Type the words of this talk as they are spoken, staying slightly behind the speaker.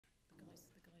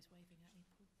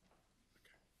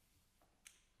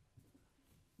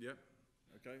Yeah,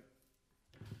 okay.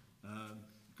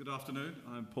 Good afternoon,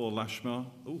 I'm Paul Lashmar.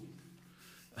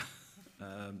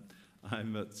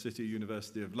 I'm at City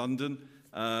University of London.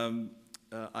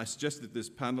 I suggested this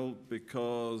panel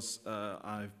because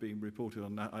I've been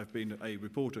a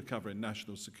reporter covering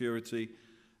national security,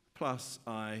 plus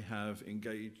I have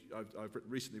engaged, I've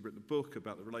recently written a book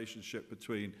about the relationship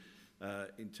between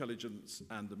intelligence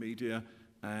and the media,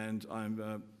 and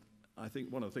I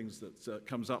think one of the things that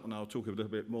comes up, and I'll talk a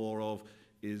little bit more of,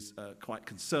 is quite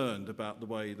concerned about the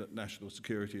way that national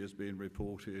security has been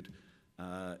reported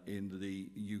in the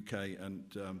UK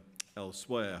and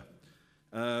elsewhere.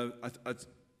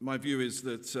 My view is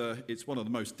that it's one of the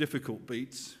most difficult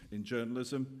beats in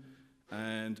journalism,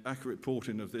 and accurate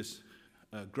reporting of this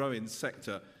growing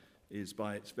sector is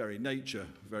by its very nature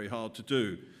very hard to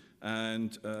do.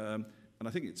 And I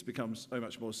think it's become so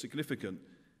much more significant.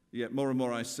 Yet more and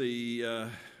more I see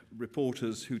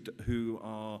reporters who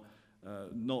are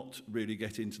not really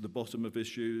getting to the bottom of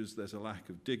issues. There's a lack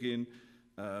of digging.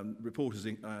 Reporters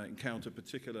encounter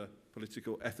particular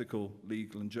political, ethical,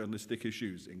 legal and journalistic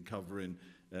issues in covering,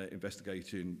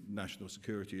 investigating national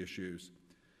security issues.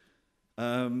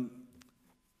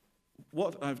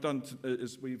 What I've done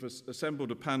is we've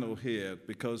assembled a panel here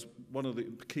because one of the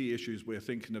key issues we're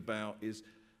thinking about is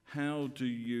how do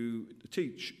you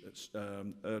teach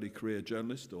early career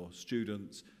journalists or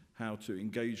students how to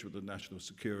engage with the national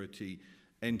security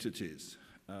entities?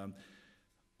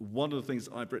 One of the things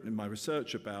I've written in my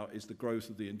research about is the growth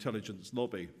of the intelligence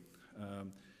lobby.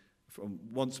 From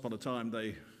once upon a time,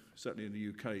 they, certainly in the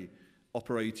UK,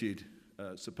 operated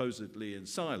supposedly in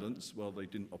silence. Well, they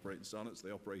didn't operate in silence,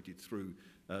 they operated through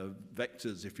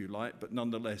vectors, if you like, but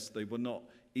nonetheless, they were not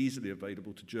easily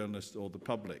available to journalists or the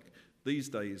public. These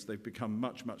days, they've become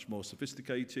much, much more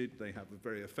sophisticated. They have a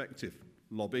very effective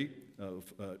lobby,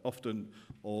 often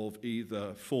of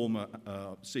either former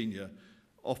senior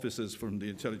officers from the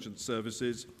intelligence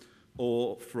services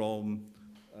or from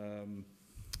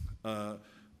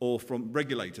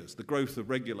regulators. The growth of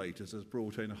regulators has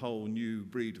brought in a whole new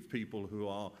breed of people who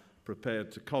are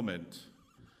prepared to comment.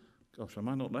 Gosh, am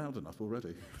I not loud enough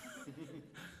already?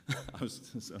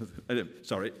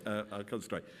 Sorry, I'll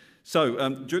concentrate. So,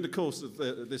 during the course of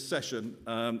this session,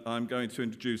 I'm going to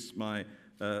introduce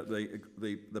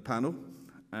the panel,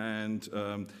 and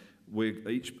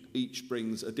each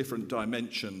brings a different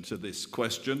dimension to this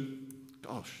question.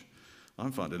 Gosh,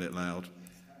 I'm finding it loud.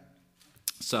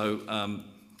 So,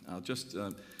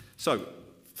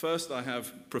 first I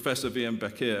have Professor Vian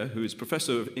Bakir, who is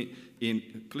Professor in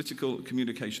Political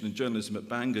Communication and Journalism at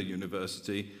Bangor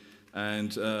University,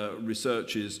 and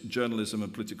researches journalism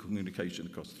and political communication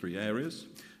across 3 areas.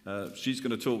 She's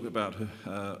going to talk about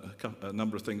a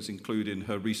number of things, including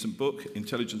her recent book,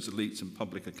 Intelligence Elites and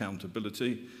Public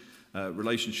Accountability,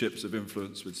 Relationships of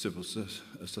Influence with Civil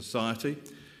Society.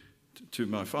 To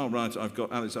my far right, I've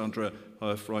got Alexandra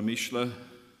Herfroy-Mischler,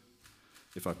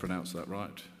 if I pronounce that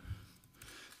right.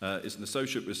 Is an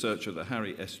associate researcher at the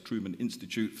Harry S. Truman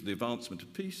Institute for the Advancement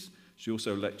of Peace. She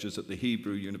also lectures at the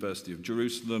Hebrew University of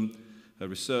Jerusalem. Her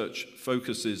research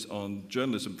focuses on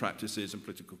journalism practices and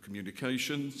political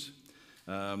communications.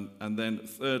 And then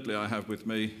thirdly, I have with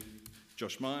me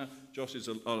Josh Meyer. Josh is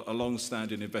a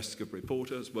long-standing investigative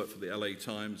reporter, has worked for the LA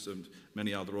Times and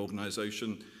many other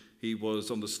organisations. He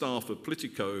was on the staff of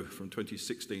Politico from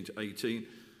 2016 to 18.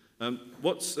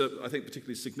 What's, I think,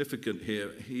 particularly significant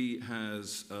here, he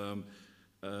has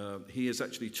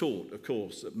actually taught a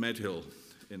course at Medhill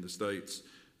in the States,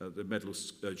 the Medhill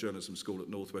Journalism School at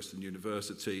Northwestern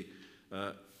University,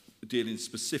 dealing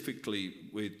specifically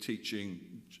with teaching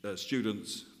student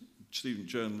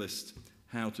journalists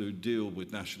how to deal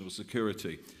with national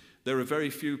security. There are very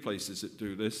few places that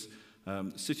do this.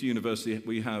 City University,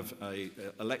 we have a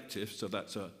elective, so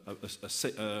that's a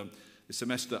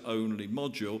semester-only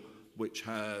module, which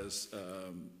has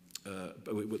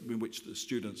in which the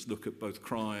students look at both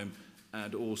crime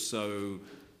and also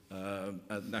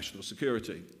national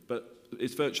security, but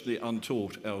it's virtually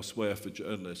untaught elsewhere for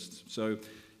journalists. So,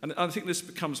 and I think this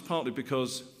becomes partly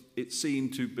because it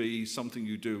seemed to be something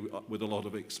you do with a lot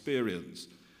of experience.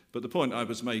 But the point I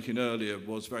was making earlier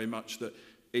was very much that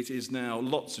it is now,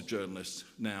 lots of journalists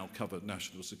now cover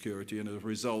national security, and as a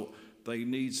result, they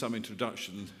need some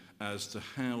introduction as to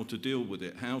how to deal with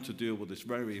it, how to deal with this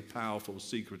very powerful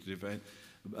secretive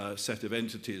set of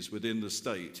entities within the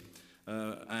state.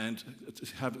 And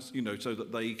have, so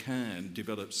that they can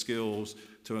develop skills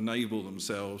to enable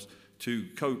themselves to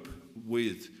cope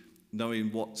with knowing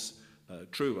what's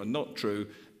true and not true.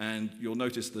 And you'll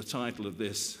notice the title of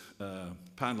this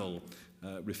panel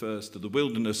refers to the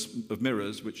wilderness of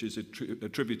mirrors, which is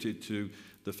attributed to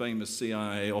the famous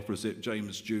CIA opposite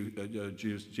James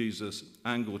Jesus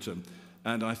Angleton,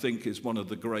 and I think is one of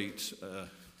the great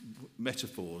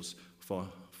metaphors for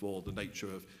the nature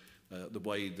of the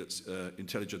way that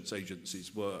intelligence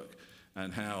agencies work,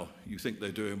 and how you think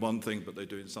they're doing one thing, but they're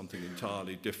doing something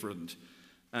entirely different.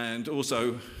 And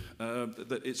also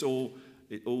that it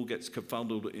all gets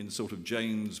confuddled in sort of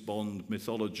James Bond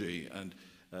mythology, and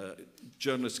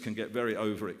journalists can get very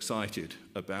overexcited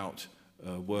about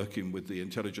working with the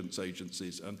intelligence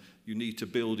agencies, and you need to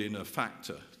build in a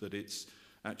factor that it's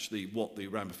actually what the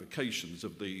ramifications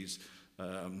of these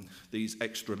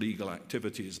extra legal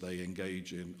activities they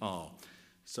engage in are.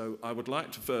 So I would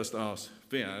like to first ask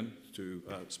Vian to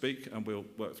speak, and we'll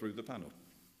work through the panel.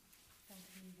 Thank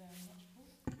you very much, Paul.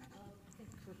 I think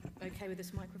we're okay with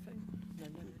this microphone.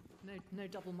 No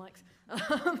double mics.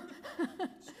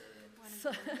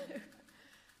 So,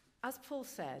 as Paul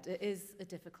said, it is a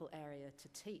difficult area to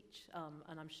teach,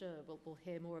 and I'm sure we'll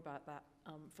hear more about that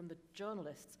from the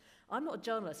journalists. I'm not a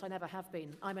journalist, I never have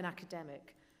been. I'm an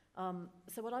academic.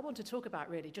 So what I want to talk about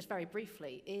really, just very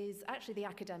briefly, is actually the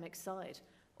academic side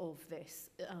of this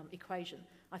equation.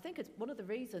 I think it's one of the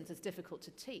reasons it's difficult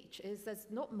to teach is there's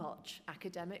not much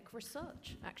academic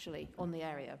research actually on the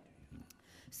area.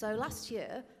 So last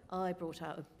year I brought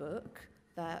out a book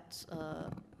that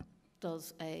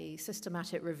does a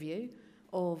systematic review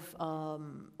of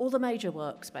all the major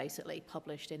works basically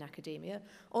published in academia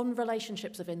on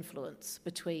relationships of influence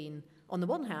between, on the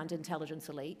one hand, intelligence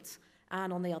elites,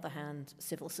 and on the other hand,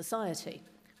 civil society,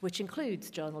 which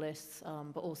includes journalists,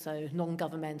 but also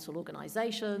non-governmental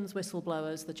organisations,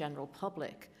 whistleblowers, the general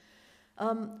public.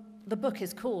 The book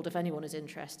is called, if anyone is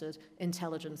interested,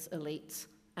 Intelligence Elites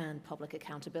and Public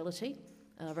Accountability,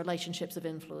 Relationships of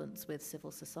Influence with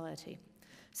Civil Society.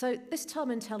 So this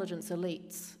term intelligence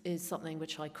elites is something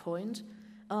which I coined.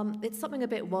 It's something a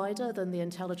bit wider than the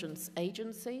intelligence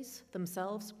agencies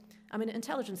themselves. I mean,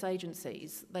 intelligence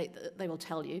agencies, they will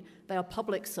tell you, they are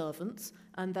public servants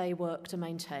and they work to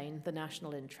maintain the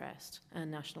national interest and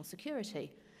national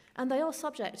security. And they are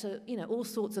subject to, all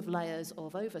sorts of layers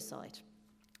of oversight,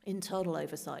 internal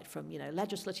oversight from,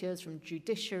 legislatures, from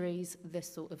judiciaries,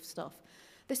 this sort of stuff.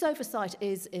 This oversight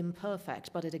is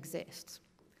imperfect, but it exists.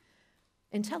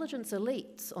 Intelligence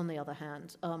elites, on the other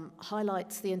hand,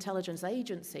 highlights the intelligence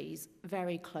agencies'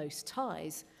 very close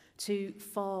ties to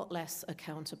far less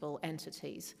accountable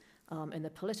entities in the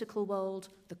political world,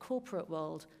 the corporate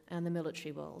world, and the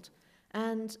military world.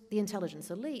 And the intelligence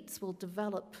elites will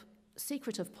develop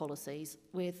secretive policies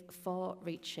with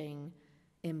far-reaching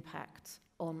impacts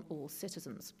on all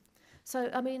citizens. So,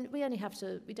 I mean, we don't have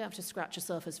to scratch the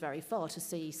surface very far to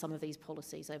see some of these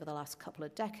policies over the last couple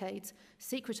of decades,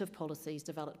 secretive policies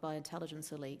developed by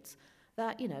intelligence elites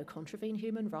that, contravene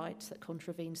human rights, that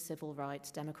contravene civil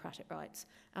rights, democratic rights,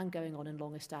 and going on in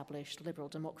long-established liberal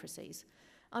democracies.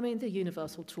 I mean, the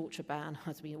universal torture ban,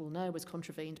 as we all know, was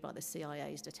contravened by the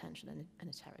CIA's detention and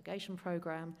interrogation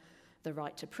program. The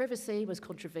right to privacy was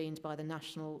contravened by the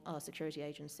National Security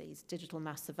Agency's digital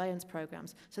mass surveillance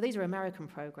programs. So these are American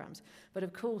programs. But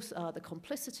of course, the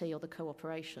complicity or the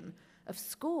cooperation of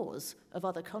scores of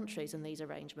other countries in these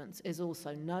arrangements is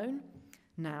also known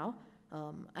now.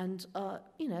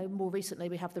 More recently,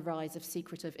 we have the rise of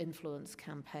secretive influence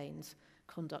campaigns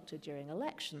conducted during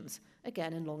elections,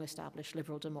 again, in long-established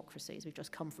liberal democracies. We've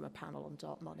just come from a panel on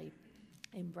dark money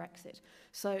in Brexit.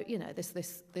 So,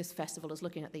 this festival is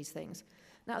looking at these things.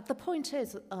 Now, the point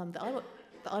is that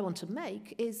I want to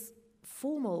make is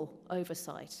formal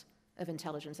oversight of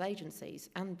intelligence agencies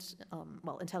and,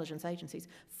 intelligence agencies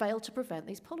fail to prevent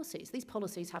these policies. These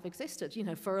policies have existed,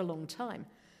 for a long time.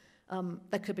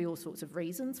 There could be all sorts of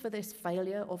reasons for this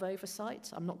failure of oversight.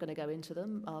 I'm not going to go into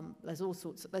them. There's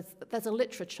a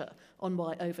literature on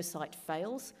why oversight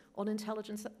fails on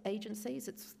intelligence agencies.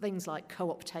 It's things like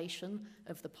co-optation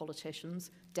of the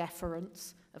politicians,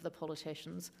 deference of the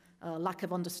politicians, lack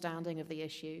of understanding of the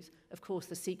issues, of course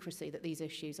the secrecy that these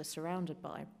issues are surrounded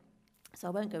by. So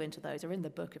I won't go into those. They're in the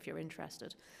book if you're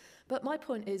interested. But my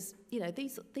point is,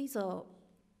 these are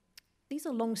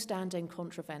long-standing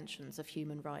contraventions of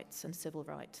human rights and civil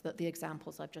rights, that the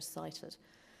examples I've just cited.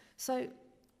 So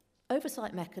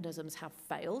oversight mechanisms have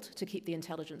failed to keep the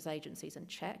intelligence agencies in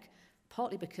check,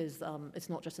 partly because it's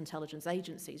not just intelligence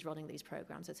agencies running these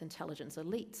programs, it's intelligence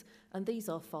elites, and these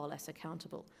are far less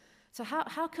accountable. So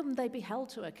how can they be held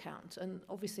to account? And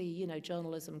obviously,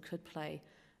 journalism could play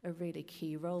a really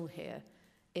key role here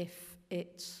if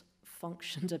it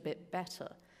functioned a bit better.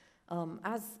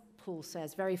 As Paul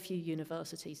says, very few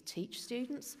universities teach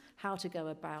students how to go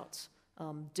about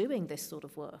doing this sort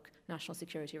of work, national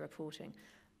security reporting.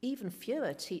 Even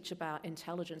fewer teach about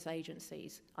intelligence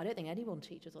agencies. I don't think anyone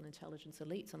teaches on intelligence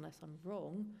elites unless I'm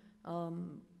wrong.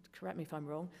 Correct me if I'm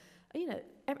wrong. You know,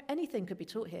 anything could be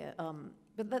taught here,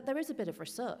 but there is a bit of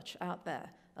research out there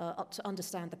up to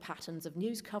understand the patterns of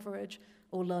news coverage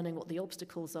or learning what the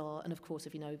obstacles are. And of course,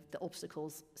 if you know the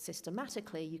obstacles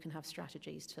systematically, you can have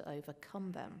strategies to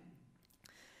overcome them.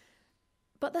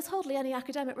 But there's hardly any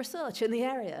academic research in the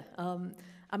area.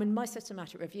 I mean, my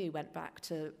systematic review went back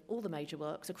to all the major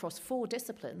works across 4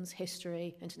 disciplines: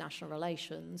 history, international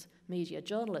relations, media,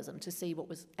 journalism, to see what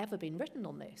was ever been written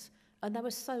on this. And there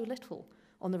was so little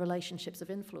on the relationships of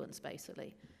influence,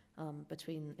 basically,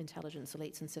 between intelligence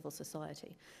elites and civil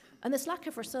society. And this lack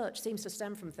of research seems to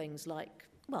stem from things like,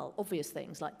 well, obvious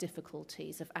things like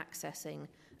difficulties of accessing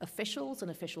officials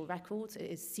and official records. It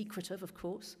is secretive, of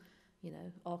course. You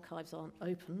know, archives aren't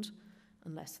opened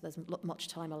unless there's much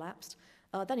time elapsed.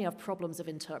 Then you have problems of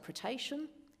interpretation,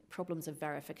 problems of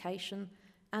verification,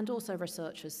 and also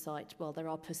researchers cite, well, there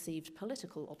are perceived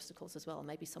political obstacles as well.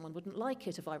 Maybe someone wouldn't like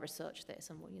it if I research this,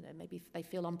 and you know, maybe they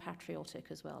feel unpatriotic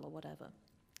as well, or whatever.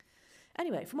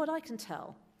 Anyway, from what I can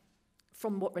tell,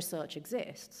 from what research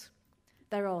exists,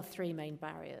 there are 3 main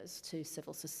barriers to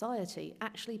civil society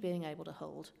actually being able to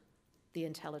hold the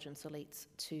intelligence elites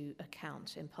to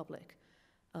account in public.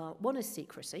 One is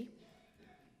secrecy.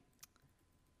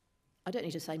 I don't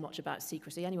need to say much about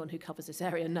secrecy. Anyone who covers this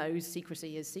area knows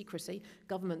secrecy is secrecy.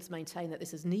 Governments maintain that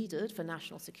this is needed for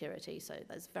national security, so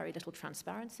there's very little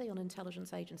transparency on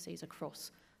intelligence agencies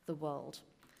across the world.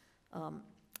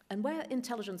 And where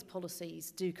intelligence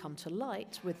policies do come to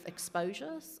light with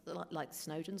exposures, like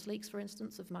Snowden's leaks, for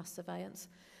instance, of mass surveillance,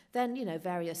 then, you know,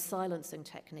 various silencing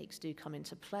techniques do come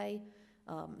into play.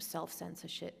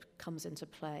 Self-censorship comes into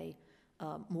play.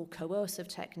 More coercive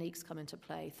techniques come into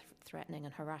play, threatening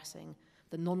and harassing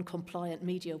the non-compliant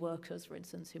media workers, for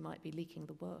instance, who might be leaking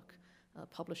the work,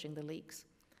 publishing the leaks,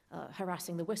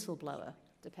 harassing the whistleblower,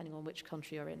 depending on which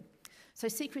country you're in. So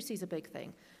secrecy is a big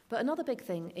thing. But another big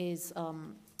thing is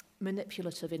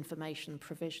manipulative information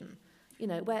provision. You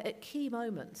know, where at key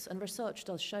moments, and research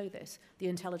does show this, the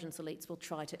intelligence elites will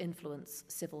try to influence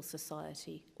civil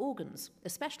society organs,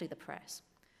 especially the press.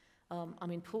 I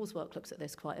mean, Paul's work looks at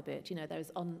this quite a bit. You know,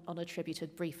 there's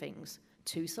unattributed briefings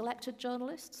to selected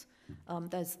journalists.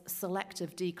 There's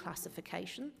selective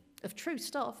declassification of true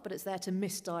stuff, but it's there to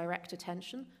misdirect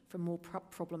attention from more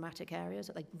problematic areas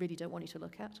that they really don't want you to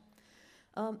look at.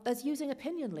 There's using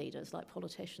opinion leaders like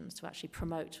politicians to actually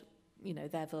promote, you know,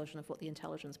 their version of what the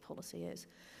intelligence policy is.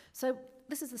 So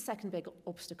this is the second big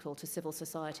obstacle to civil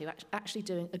society, actually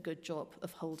doing a good job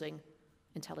of holding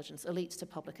intelligence elites to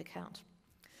public account.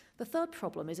 The third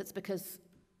problem is it's because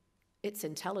it's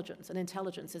intelligence, and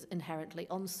intelligence is inherently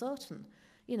uncertain.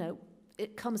 You know,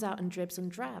 it comes out in dribs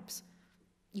and drabs.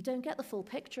 You don't get the full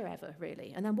picture ever,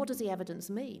 really. And then what does the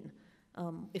evidence mean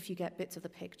if you get bits of the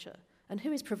picture? And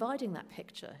who is providing that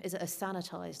picture? Is it a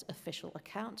sanitized official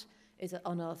account? Is it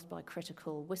unearthed by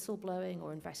critical whistleblowing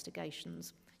or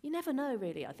investigations? You never know,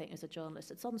 really, I think, as a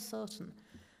journalist. It's uncertain.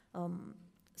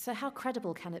 So how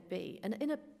credible can it be? And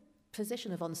in a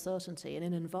position of uncertainty, in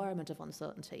an environment of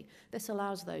uncertainty, this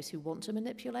allows those who want to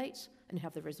manipulate and who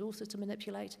have the resources to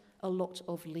manipulate a lot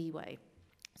of leeway.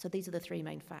 So these are the 3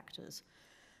 main factors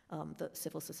that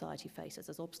civil society faces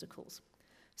as obstacles.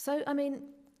 So, I mean,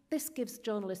 this gives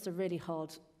journalists a really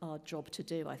hard job to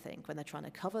do, I think, when they're trying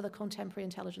to cover the contemporary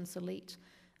intelligence elite.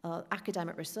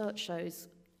 Academic research shows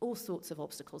all sorts of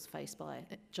obstacles faced by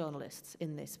journalists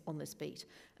on this beat.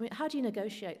 I mean, how do you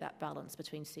negotiate that balance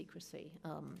between secrecy,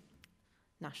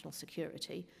 national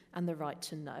security, and the right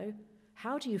to know?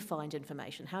 How do you find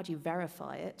information? How do you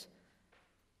verify it?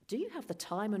 Do you have the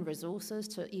time and resources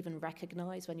to even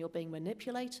recognize when you're being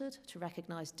manipulated, to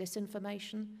recognize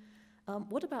disinformation?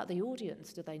 What about the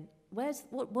audience?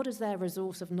 What is their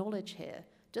resource of knowledge here?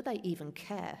 Do they even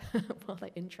care? Are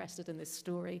they interested in this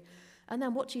story? And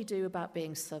then what do you do about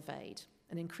being surveyed?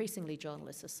 And increasingly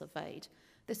journalists are surveyed.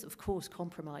 This, of course,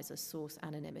 compromises source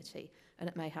anonymity, and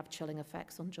it may have chilling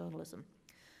effects on journalism.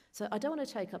 So I don't want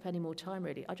to take up any more time,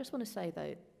 really. I just want to say,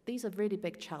 though, these are really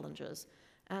big challenges.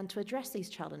 And to address these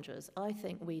challenges, I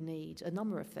think we need a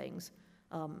number of things.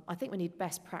 I think we need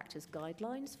best practice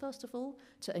guidelines, first of all,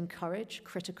 to encourage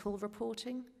critical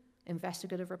reporting,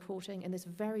 investigative reporting in this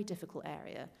very difficult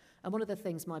area. And one of the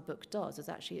things my book does is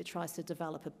actually it tries to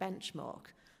develop a benchmark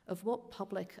of what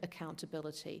public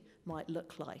accountability might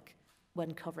look like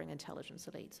when covering intelligence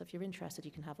elites. So if you're interested,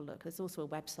 you can have a look. There's also a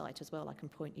website as well I can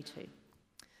point you to. You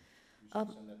should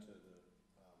send that to the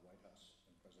White House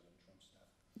and President Trump's staff.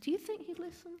 Do you think he'd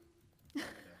listen? Yeah.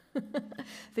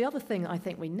 The other thing I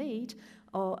think we need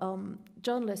are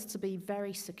journalists to be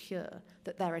very secure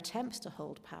that their attempts to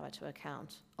hold power to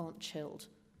account aren't chilled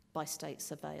by state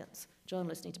surveillance.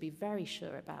 Journalists need to be very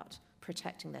sure about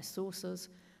protecting their sources,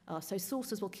 so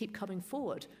sources will keep coming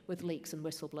forward with leaks and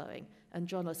whistleblowing, and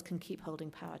journalists can keep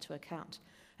holding power to account.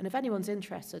 And if anyone's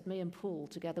interested, me and Paul,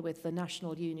 together with the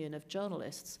National Union of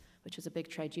Journalists, which is a big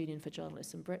trade union for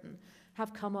journalists in Britain,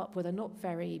 have come up with a not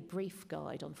very brief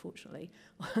guide, unfortunately.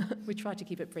 We tried to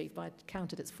keep it brief, but I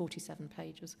counted it's 47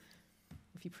 pages,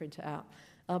 if you print it out.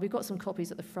 We've got some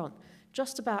copies at the front,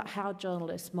 just about how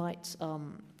journalists might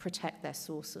protect their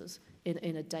sources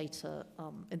in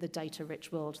the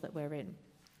data-rich world that we're in.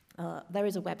 There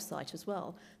is a website as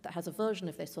well that has a version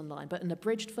of this online, but an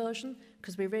abridged version,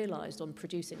 because we realised on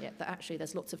producing it that actually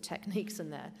there's lots of techniques in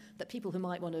there that people who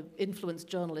might want to influence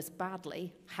journalists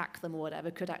badly, hack them or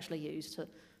whatever, could actually use to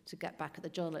get back at the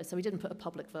journalists. So we didn't put a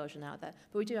public version out there,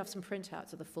 but we do have some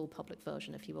printouts of the full public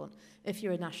version if you want. If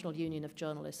you're a National Union of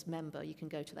Journalists member, you can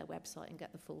go to their website and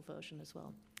get the full version as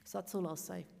well. So that's all I'll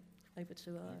say. Over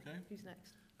to who's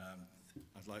next?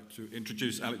 I'd like to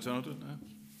introduce Alexandra now.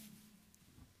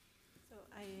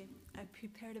 I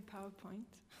prepared a PowerPoint.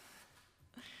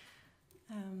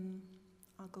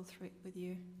 I'll go through it with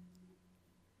you.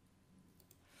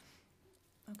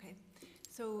 Okay,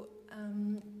 so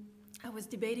I was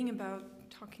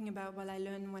talking about what I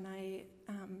learned when I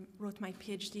wrote my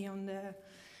PhD on the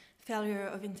failure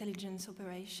of intelligence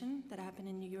operation that happened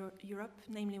in Europe,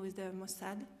 namely with the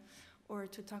Mossad, or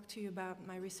to talk to you about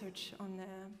my research on the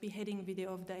beheading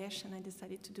video of Daesh, and I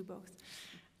decided to do both.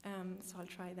 So I'll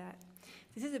try that.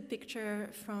 This is a picture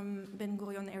from Ben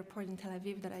Gurion Airport in Tel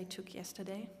Aviv that I took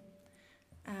yesterday.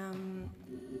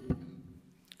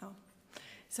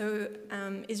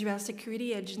 Israel's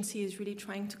security agency is really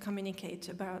trying to communicate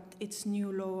about its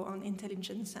new law on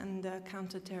intelligence and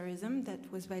counterterrorism that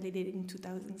was validated in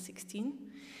 2016.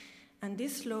 And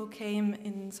this law came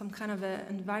in some kind of an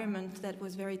environment that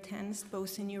was very tense,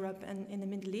 both in Europe and in the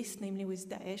Middle East, namely with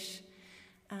Daesh,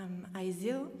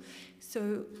 ISIL.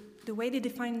 So the way they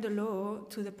define the law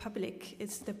to the public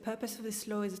is the purpose of this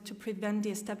law is to prevent the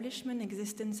establishment,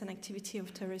 existence, and activity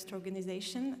of terrorist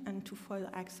organization and to foil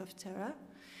acts of terror.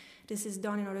 This is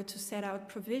done in order to set out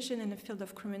provision in the field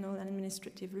of criminal and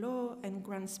administrative law and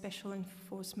grant special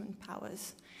enforcement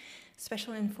powers.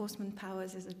 Special enforcement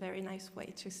powers is a very nice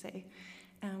way to say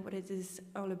what it is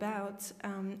all about.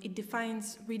 It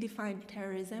redefines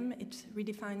terrorism. It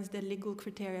redefines the legal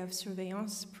criteria of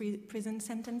surveillance, prison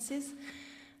sentences.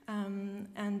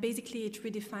 And basically it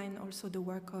redefines also the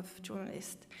work of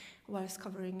journalists whilst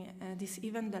covering this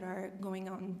event that are going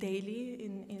on daily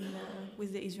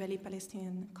with the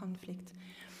Israeli-Palestinian conflict.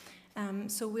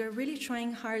 So we're really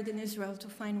trying hard in Israel to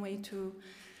find a way to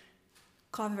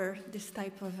cover this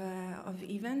type of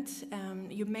event.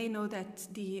 You may know that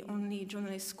the only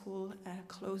journalist school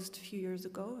closed a few years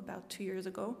ago, about 2 years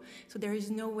ago. So there is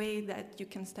no way that you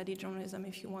can study journalism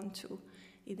if you want to,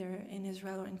 either in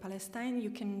Israel or in Palestine.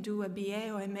 You can do a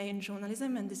BA or MA in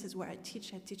journalism, and this is where I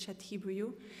teach. I teach at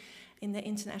Hebrew in the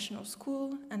international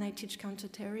school, and I teach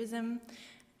counterterrorism.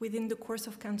 Within the course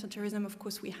of counterterrorism, of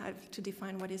course, we have to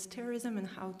define what is terrorism and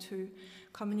how to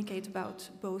communicate about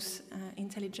both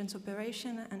intelligence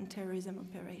operation and terrorism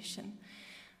operation.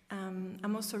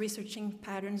 I'm also researching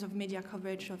patterns of media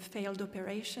coverage of failed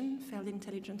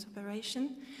intelligence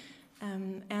operation,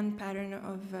 and pattern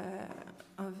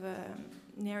of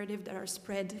narrative that are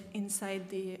spread inside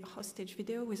the hostage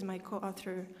video with my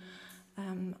co-author,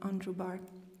 Andrew Barr.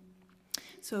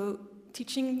 So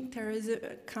teaching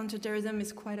counterterrorism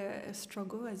is quite a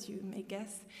struggle, as you may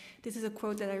guess. This is a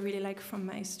quote that I really like from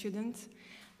my student.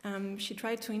 She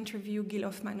tried to interview Gil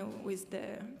Hoffman, who is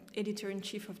the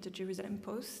editor-in-chief of the Jerusalem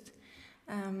Post.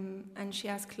 And she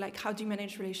asked, how do you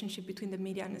manage relationship between the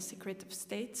media and the secret of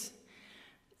state?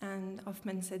 And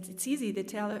Hoffman said, it's easy. They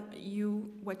tell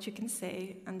you what you can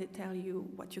say, and they tell you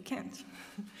what you can't.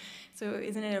 So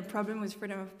isn't it a problem with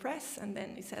freedom of press? And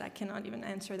then he said, I cannot even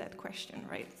answer that question,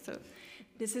 right? So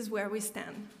this is where we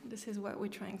stand. This is what we're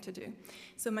trying to do.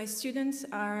 So my students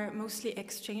are mostly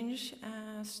exchange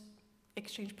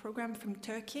program from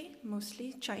Turkey,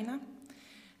 mostly China,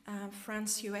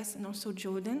 France, US, and also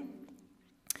Jordan.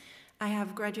 I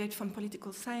have graduated from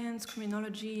political science,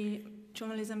 criminology,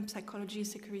 journalism, psychology,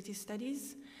 security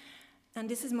studies. And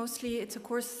this is mostly, it's a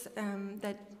course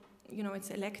that, it's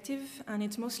elective, and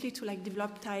it's mostly to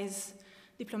develop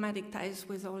diplomatic ties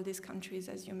with all these countries,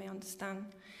 as you may understand.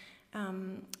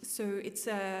 So it's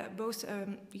both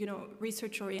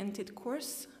research-oriented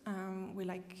course.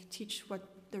 We teach what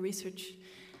the research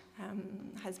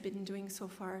has been doing so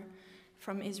far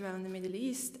from Israel and the Middle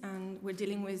East, and we're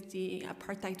dealing with the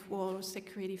apartheid wall,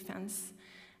 security fence,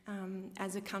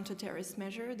 as a counter-terrorist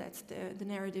measure. That's the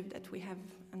narrative that we have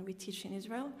and we teach in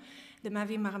Israel. The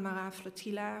Mavi Marmara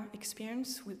flotilla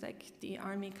experience with like the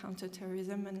army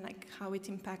counter-terrorism and like how it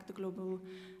impacts the global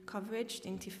coverage, the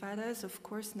intifadas, of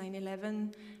course,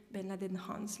 9/11, Ben Laden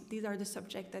Hans. These are the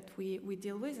subjects that we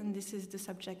deal with, and this is the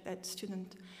subject that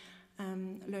students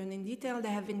learn in detail.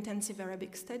 They have intensive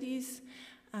Arabic studies.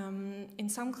 In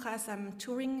some class, I'm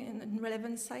touring in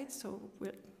relevant sites, so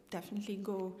we'll definitely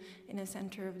go in a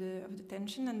center of the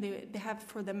tension, and they have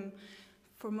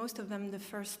for most of them, the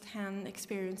first-hand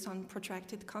experience on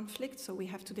protracted conflict, so we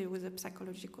have to deal with a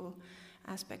psychological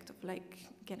aspect of like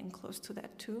getting close to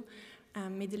that too.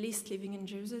 Middle East, living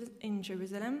in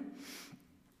Jerusalem.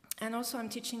 And also I'm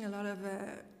teaching a lot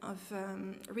of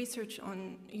research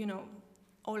on,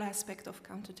 all aspects of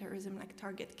counterterrorism, like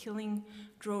target killing,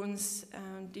 drones,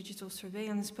 digital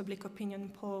surveillance, public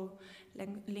opinion poll,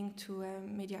 linked to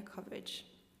media coverage.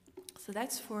 So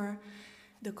that's for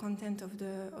the content of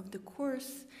the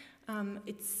course.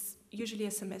 It's usually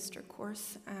a semester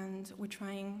course, and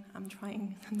I'm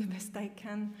trying the best I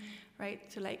can, right,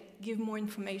 to like give more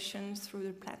information through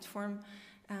the platform,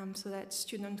 so that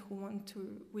students who want to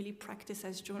really practice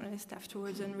as journalists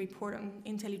afterwards and report on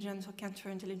intelligence or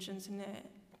counterintelligence in the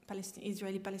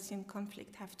Israeli-Palestinian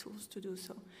conflict have tools to do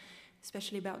so,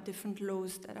 especially about different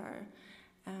laws that are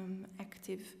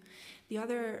active. The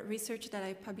other research that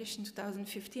I published in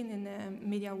 2015 in the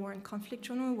Media War and Conflict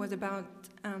Journal was about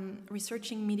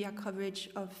researching media coverage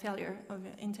of failure of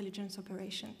intelligence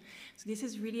operation. So this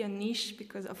is really a niche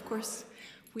because, of course,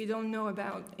 we don't know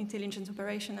about intelligence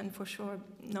operation, and for sure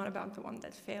not about the one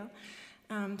that fail.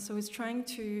 So it's trying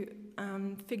to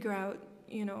figure out,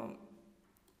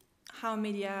 how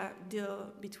media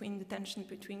deal between the tension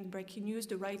between breaking news,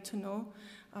 the right to know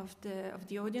of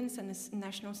the audience, and the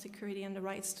national security and the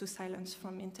rights to silence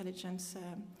from intelligence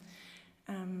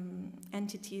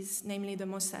entities, namely the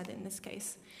Mossad in this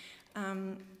case.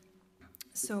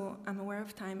 So I'm aware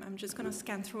of time. I'm just going to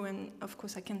scan through, and of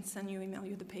course I can email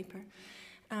you the paper.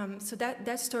 So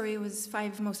that story was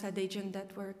 5 Mossad agents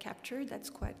that were captured. That's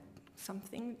quite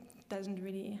something. Doesn't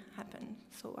really happen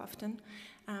so often.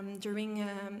 During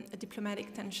a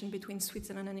diplomatic tension between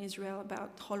Switzerland and Israel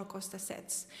about Holocaust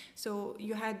assets. So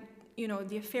you had,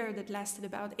 the affair that lasted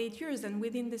about 8 years, and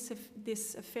within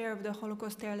this affair of the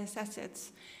Holocaust terrorist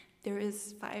assets, there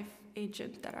is 5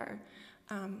 agents that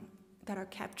are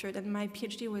captured. And my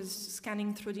PhD was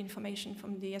scanning through the information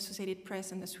from the Associated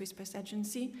Press and the Swiss Press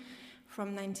Agency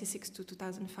from 1996 to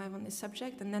 2005 on this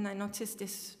subject, and then I noticed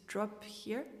this drop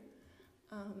here.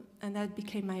 And that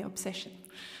became my obsession.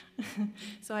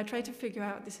 So I tried to figure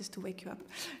out, this is to wake you up,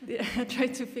 I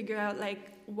tried to figure out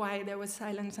like why there was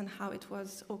silence and how it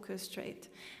was orchestrated.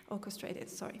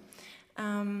 So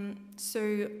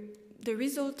the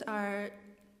results are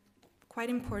quite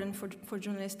important for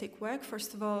journalistic work.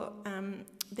 First of all,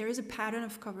 there is a pattern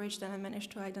of coverage that I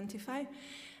managed to identify.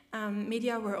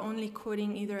 Media were only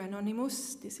quoting either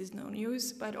anonymous, this is no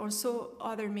news, but also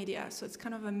other media. So it's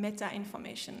kind of a meta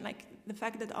information, like the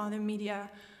fact that other media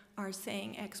are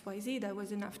saying X, Y, Z, that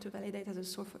was enough to validate as a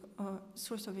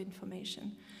source of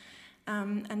information.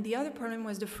 And the other problem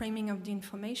was the framing of the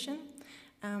information,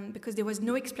 because there was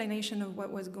no explanation of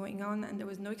what was going on, and there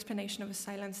was no explanation of a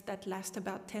silence that lasted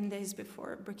about 10 days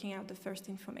before breaking out the first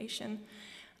information.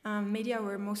 Media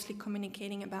were mostly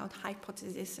communicating about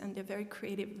hypotheses, and they're very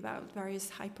creative about various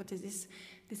hypotheses.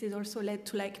 This has also led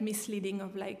to like misleading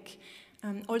of like,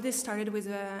 all this started with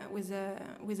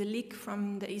a leak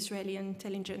from the Israeli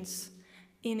intelligence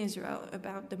in Israel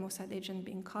about the Mossad agent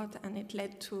being caught, and it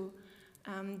led to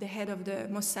the head of the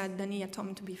Mossad, Dani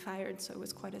Yatom, to be fired, so it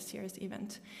was quite a serious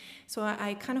event. So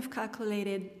I kind of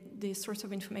calculated the source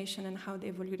of information and how they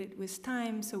evolved with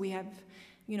time. So we have,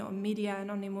 media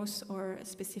anonymous or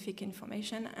specific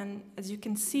information, and as you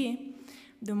can see,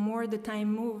 the more the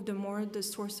time moved, the more the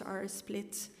sources are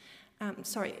split. At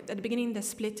the beginning they're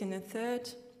split in a third,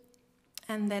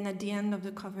 and then at the end of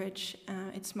the coverage,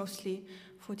 it's mostly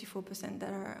 44%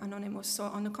 that are anonymous. So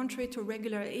on the contrary to a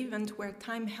regular event where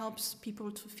time helps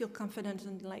people to feel confident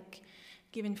and like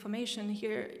give information,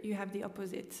 here you have the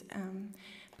opposite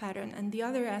pattern. And the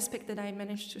other aspect that I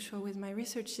managed to show with my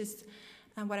research is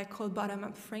what I call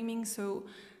bottom-up framing. So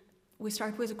we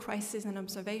start with a crisis and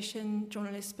observation,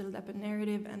 journalists build up a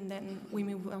narrative, and then we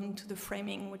move on to the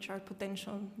framing, which are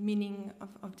potential meaning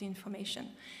of the information.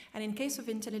 And in case of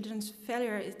intelligence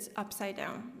failure, it's upside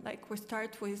down. Like we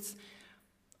start with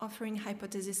offering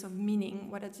hypothesis of meaning.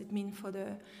 What does it mean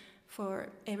for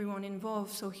everyone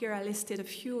involved? So here I listed a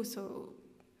few. So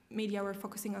media were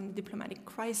focusing on the diplomatic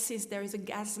crisis. There is a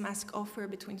gas mask offer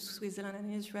between Switzerland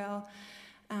and Israel.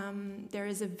 There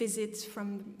is a visit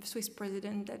from Swiss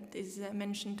president that is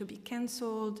mentioned to be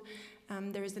cancelled.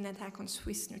 There is an attack on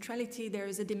Swiss neutrality. There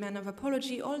is a demand of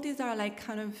apology. All these are like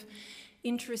kind of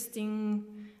interesting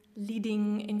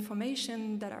leading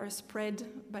information that are spread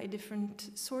by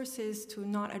different sources to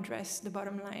not address the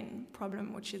bottom line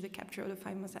problem, which is the capture of the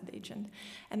 5 Mossad agent.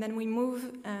 And then we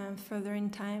move further in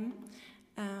time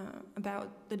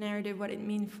about the narrative, what it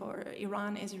means for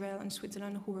Iran, Israel, and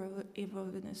Switzerland, who were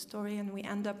involved in the story, and we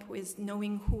end up with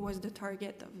knowing who was the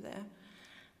target of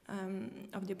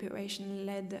the operation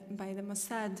led by the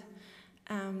Mossad,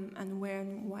 and where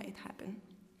and why it happened.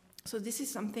 So this is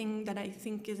something that I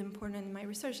think is important in my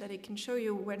research, that I can show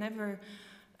you whenever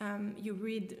you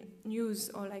read news,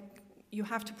 or like you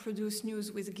have to produce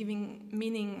news with giving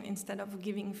meaning instead of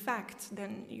giving facts,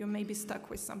 then you may be stuck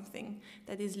with something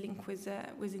that is linked with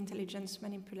intelligence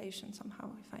manipulation somehow,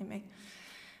 if I may.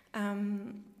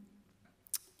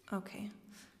 Okay.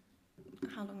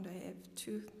 How long do I have?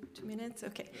 2 minutes?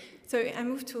 Okay. So I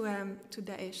moved to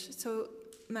Daesh. So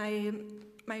my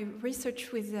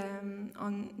research with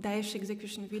on Daesh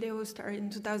execution video started in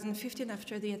 2015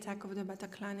 after the attack of the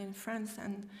Bataclan in France,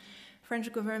 and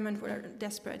French government were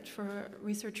desperate for a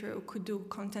researcher who could do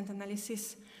content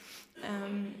analysis,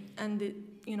 and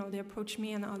they approached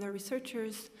me and other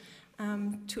researchers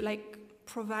to like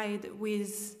provide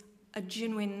with a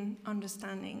genuine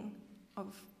understanding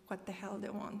of what the hell they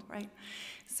want, right?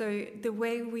 So the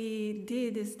way we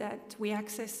did is that we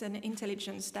access an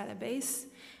intelligence database.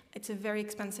 It's a very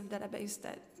expensive database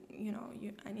that,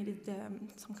 I needed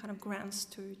some kind of grants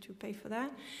to pay for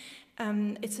that.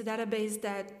 It's a database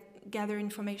that gather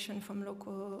information from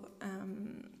local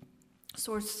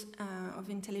source of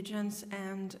intelligence,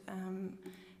 and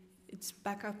it's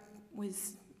back up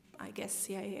with, I guess,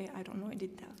 CIA, I don't know in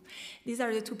detail. These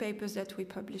are the 2 papers that we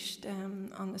published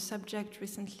on the subject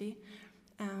recently.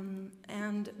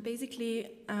 And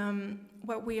basically,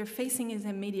 what we are facing is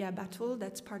a media battle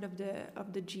that's part of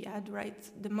the jihad, right?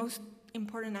 The most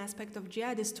important aspect of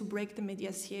jihad is to break the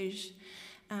media siege.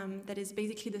 That is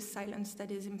basically the silence that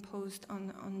is imposed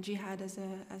on jihad as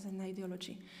an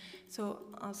ideology. So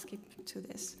I'll skip to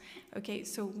this. Okay,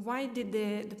 so why did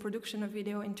the production of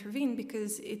video intervene?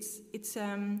 Because it's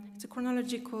a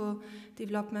chronological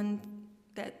development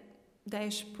that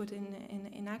Daesh put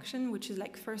in action, which is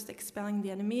like first expelling the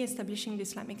enemy, establishing the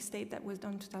Islamic State that was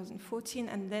done in 2014,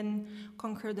 and then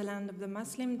conquer the land of the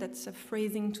Muslim. That's a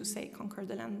phrasing to say conquer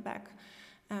the land back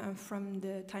from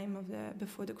the time of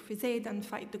before the Crusade, and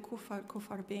fight the kuffar.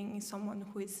 Kuffar being someone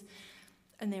who is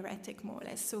an heretic, more or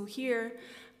less. So here,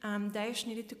 Daesh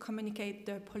needed to communicate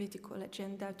their political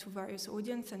agenda to various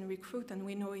audience and recruit, and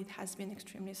we know it has been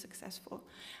extremely successful.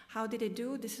 How did it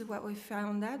do? This is what we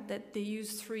found out, that they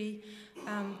used 3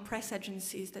 press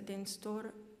agencies that they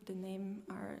installed. The name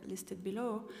are listed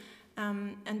below.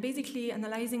 And basically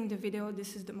analyzing the video,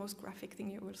 this is the most graphic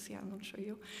thing you will see, I'll not show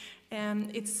you.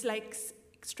 It's like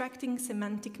extracting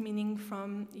semantic meaning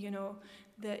from,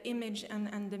 the image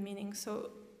and the meaning.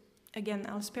 So again,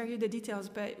 I'll spare you the details,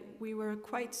 but we were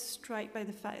quite struck by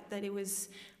the fact that it was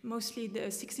mostly the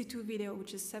 62 video,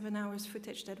 which is 7 hours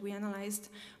footage that we analyzed,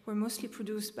 were mostly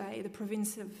produced by the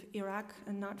province of Iraq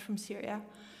and not from Syria.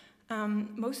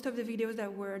 Most of the videos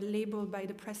that were labeled by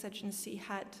the press agency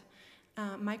had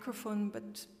microphone,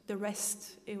 but the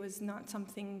rest, it was not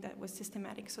something that was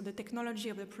systematic. So the technology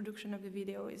of the production of the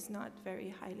video is not very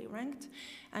highly ranked.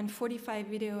 And 45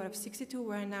 video out of 62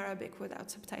 were in Arabic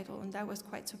without subtitle, and that was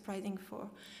quite surprising for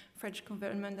French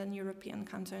government and European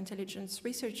counterintelligence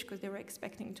research, because they were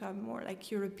expecting to have more like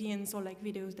Europeans or like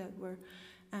videos that were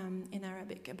in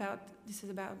Arabic. This is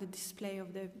about the display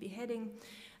of the beheading.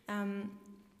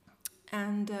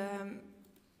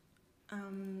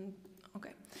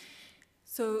 Okay.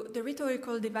 So the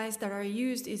rhetorical device that are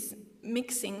used is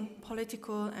mixing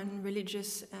political and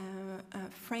religious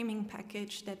framing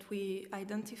package that we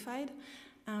identified.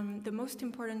 The most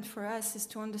important for us is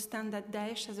to understand that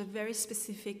Daesh has a very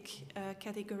specific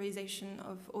categorization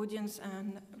of audience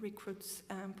and recruits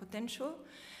potential.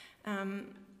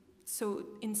 So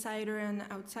insider and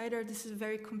outsider, this is a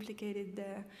very complicated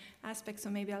aspect, so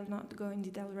maybe I'll not go in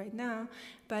detail right now.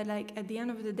 But like at the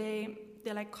end of the day,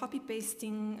 they're like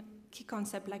copy-pasting key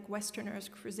concepts like Westerners,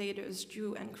 Crusaders,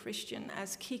 Jew, and Christian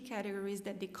as key categories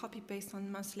that they copy-paste on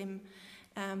Muslim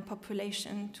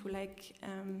population to like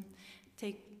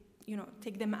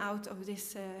take them out of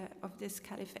this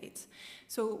caliphate.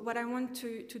 So what I want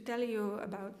to tell you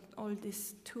about all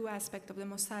these 2 aspects of the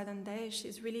Mossad and Daesh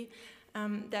is really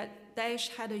that Daesh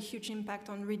had a huge impact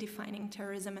on redefining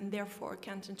terrorism and therefore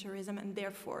counterterrorism and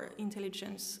therefore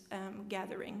intelligence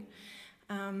gathering.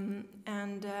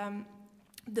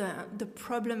 The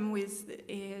problem with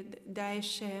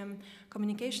Daesh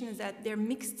communication is that they're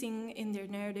mixing in their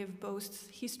narrative both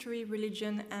history,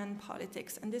 religion, and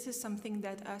politics. And this is something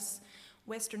that us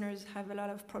Westerners have a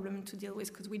lot of problem to deal with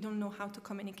because we don't know how to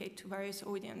communicate to various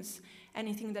audience.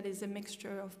 Anything that is a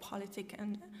mixture of politic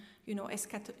and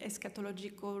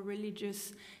eschatological,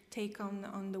 religious take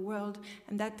on the world,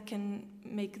 and that can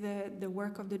make the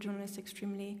work of the journalist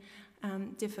extremely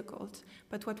difficult.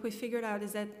 But what we figured out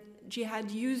is that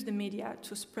Jihad used the media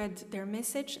to spread their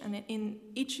message, and in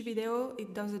each video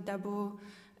it does a double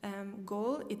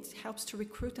goal. It helps to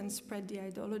recruit and spread the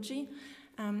ideology.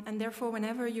 And therefore,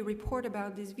 whenever you report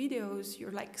about these videos,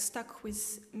 you're like stuck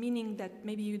with meaning that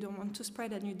maybe you don't want to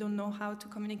spread, and you don't know how to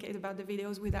communicate about the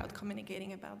videos without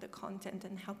communicating about the content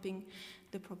and helping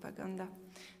the propaganda.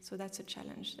 So that's a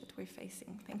challenge that we're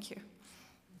facing. Thank you.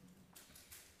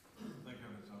 Thank you,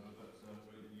 Alexandra. That's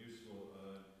very useful.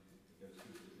 It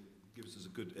gives us a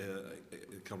good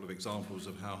a couple of examples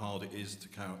of how hard it is to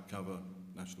cover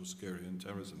national security and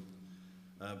terrorism.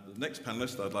 The next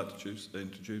panelist I'd like to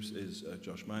introduce is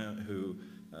Josh Meyer, who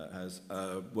has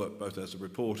worked both as a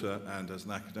reporter and as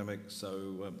an academic.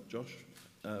 So, Josh,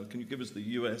 can you give us the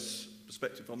US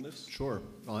perspective on this? Sure,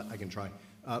 well, I can try.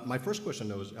 My first question,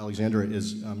 though, Alexandra,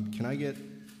 is can I get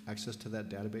access to that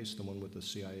database, the one with the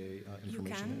CIA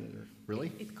information in it? Or,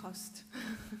 really? It costs.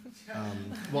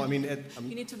 Well, I mean,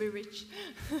 you need to be rich.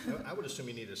 I would assume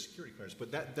you need a security clearance,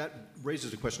 but that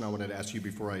raises a question I wanted to ask you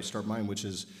before I start mine, which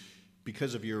is,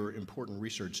 because of your important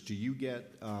research, do you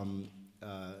get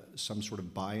some sort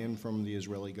of buy-in from the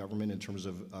Israeli government in terms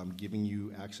of giving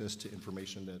you access to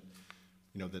information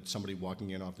that, that somebody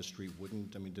walking in off the street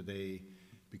wouldn't? I mean, do they,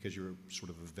 because you're sort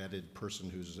of a vetted person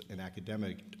who's an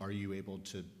academic, are you able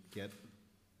to get,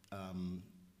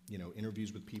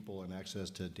 interviews with people and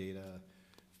access to data,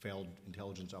 failed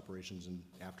intelligence operations and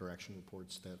after-action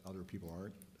reports that other people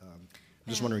aren't? I'm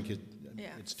just wondering,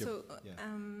 it's different. So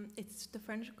it's the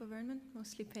French government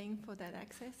mostly paying for that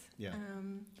access. Yeah.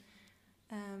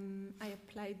 I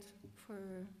applied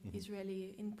for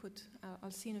Israeli input.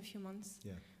 I'll see in a few months.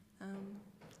 Yeah.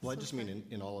 Well, I just mean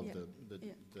in all of the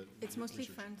it's mostly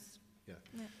research. France. Yeah.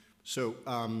 Yeah. So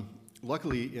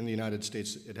luckily in the United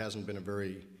States, it hasn't been a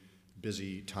very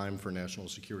busy time for national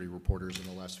security reporters in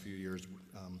the last few years.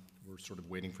 We're sort of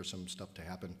waiting for some stuff to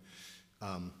happen.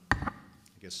 I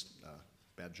guess,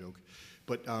 bad joke.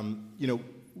 But,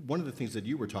 one of the things that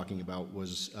you were talking about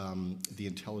was the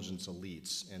intelligence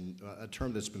elites. And a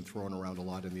term that's been thrown around a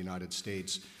lot in the United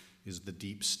States is the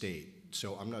deep state.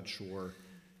 So I'm not sure,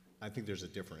 I think there's a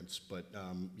difference. But,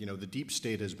 the deep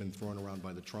state has been thrown around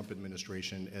by the Trump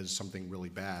administration as something really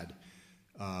bad,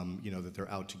 that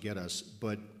they're out to get us.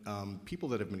 But people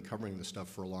that have been covering this stuff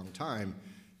for a long time,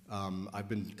 I've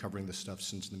been covering this stuff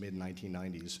since the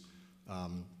mid-1990s.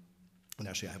 And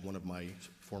actually, I have one of my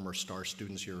former star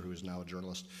students here who is now a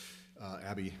journalist,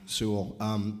 Abby Sewell.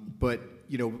 But,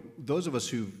 those of us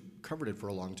who've covered it for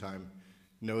a long time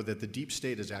know that the deep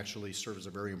state has actually serves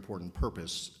a very important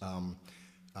purpose.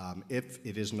 If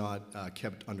it is not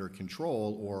kept under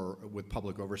control or with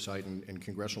public oversight and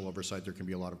congressional oversight, there can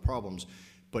be a lot of problems.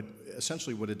 But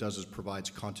essentially what it does is provides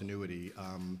continuity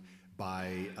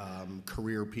by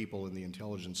career people in the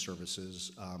intelligence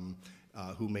services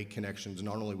who make connections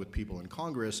not only with people in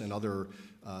Congress and other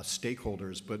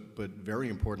stakeholders, but very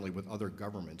importantly with other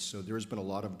governments. So there's been a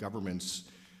lot of governments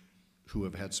who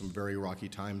have had some very rocky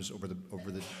times over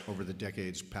the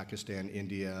decades. Pakistan,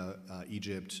 India,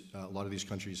 Egypt, a lot of these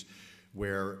countries,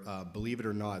 where believe it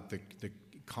or not, the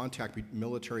contact,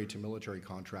 military to military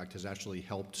contract, has actually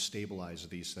helped stabilize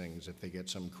these things. If they get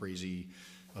some crazy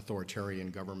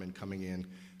authoritarian government coming in.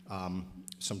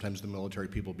 Sometimes the military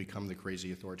people become the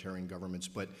crazy authoritarian governments,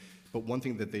 but one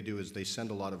thing that they do is they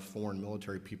send a lot of foreign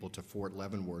military people to Fort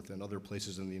Leavenworth and other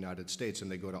places in the United States, and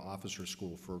they go to officer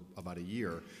school for about a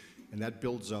year. And that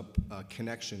builds up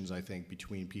connections, I think,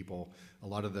 between people. A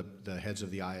lot of the heads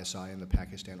of the ISI and the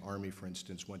Pakistan Army, for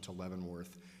instance, went to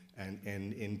Leavenworth. And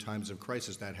in times of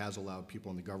crisis, that has allowed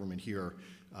people in the government here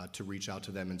to reach out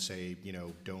to them and say,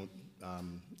 don't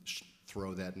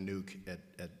throw that nuke at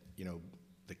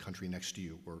the country next to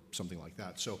you, or something like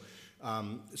that. So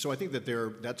I think that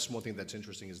that's one thing that's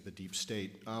interesting, is the deep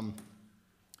state.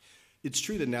 It's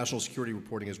true that national security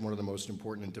reporting is one of the most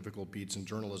important and difficult beats in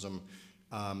journalism.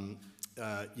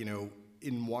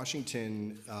 In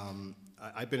Washington,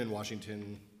 I've been in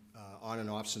Washington on and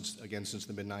off since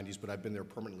the mid-90s, but I've been there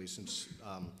permanently since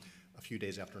a few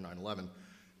days after 9/11.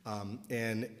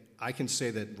 And I can say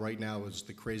that right now is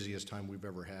the craziest time we've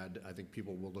ever had. I think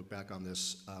people will look back on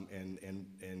this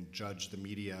and judge the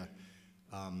media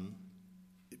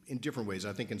in different ways.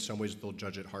 I think in some ways they'll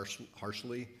judge it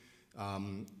harshly.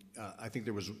 I think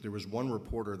there was one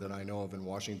reporter that I know of in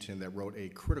Washington that wrote a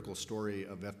critical story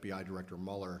of FBI Director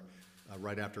Mueller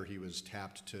right after he was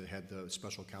tapped to head the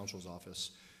special counsel's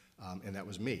office, and that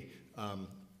was me.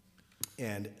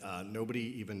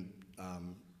 Nobody even,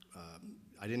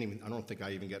 I don't think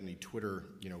I even got any Twitter,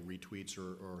 retweets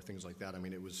or things like that. I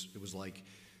mean, it was like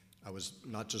I was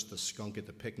not just the skunk at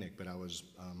the picnic, but I was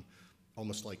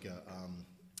almost like an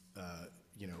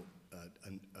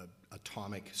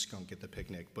atomic skunk at the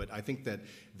picnic. But I think that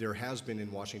there has been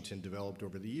in Washington developed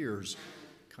over the years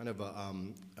kind of a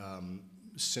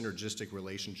synergistic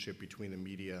relationship between the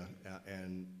media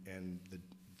and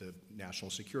the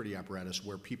national security apparatus,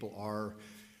 where people are,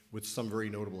 with some very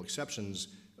notable exceptions,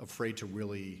 afraid to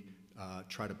really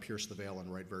try to pierce the veil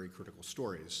and write very critical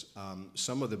stories.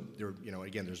 Some of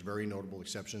again, there's very notable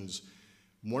exceptions.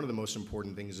 One of the most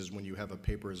important things is when you have a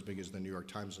paper as big as the New York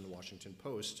Times and the Washington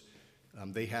Post,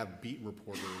 they have beat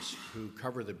reporters who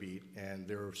cover the beat, and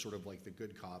they're sort of like the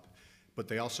good cop, but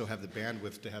they also have the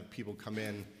bandwidth to have people come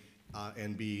in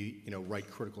and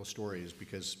write critical stories,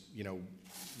 because,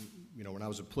 when I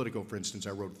was at Politico, for instance,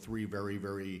 I wrote 3 very,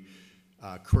 very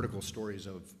critical stories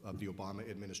of the Obama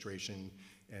administration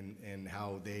and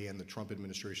how they and the Trump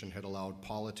administration had allowed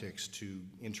politics to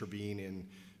intervene in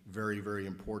very, very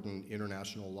important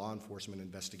international law enforcement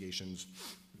investigations.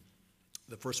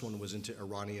 The first one was into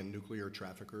Iranian nuclear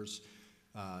traffickers,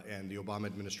 and the Obama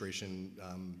administration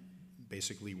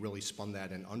basically really spun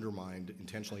that and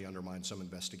intentionally undermined some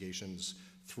investigations,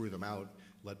 threw them out,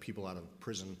 let people out of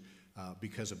prison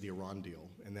because of the Iran deal.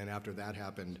 And then after that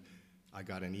happened, I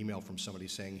got an email from somebody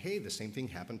saying, hey, the same thing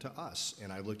happened to us.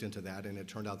 And I looked into that, and it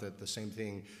turned out that the same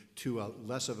thing, to a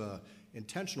less of a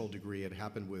intentional degree, had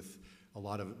happened with a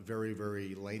lot of very,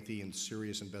 very lengthy and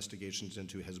serious investigations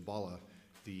into Hezbollah,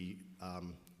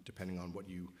 depending on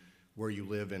where you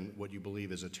live and what you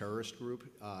believe is a terrorist group,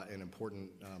 an important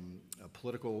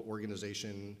political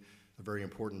organization, a very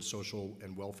important social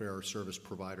and welfare service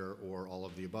provider, or all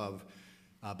of the above.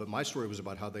 But my story was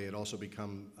about how they had also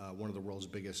become one of the world's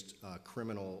biggest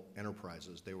criminal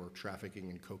enterprises. They were trafficking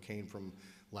in cocaine from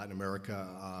Latin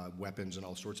America, weapons and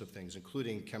all sorts of things,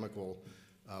 including chemical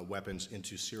weapons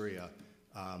into Syria,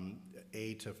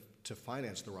 to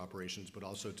finance their operations, but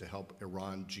also to help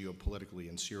Iran geopolitically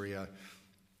in Syria.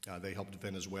 They helped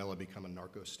Venezuela become a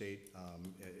narco state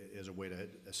as a way to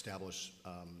establish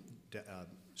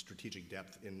strategic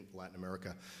depth in Latin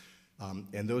America.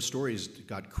 And those stories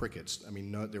got crickets. I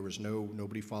mean,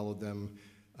 nobody followed them,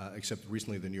 except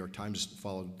recently the New York Times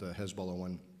followed the Hezbollah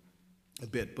one a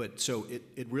bit. But so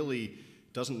it really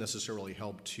doesn't necessarily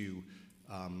help to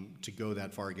go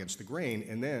that far against the grain.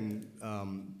 And then,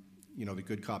 the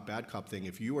good cop, bad cop thing,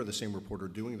 if you are the same reporter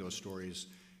doing those stories,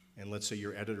 and let's say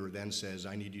your editor then says,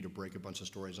 I need you to break a bunch of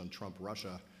stories on Trump,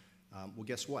 Russia, well,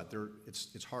 guess what?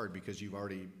 It's hard, because you've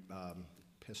already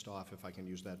pissed off, if I can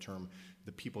use that term,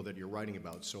 the people that you're writing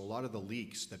about. So a lot of the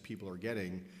leaks that people are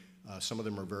getting, some of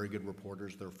them are very good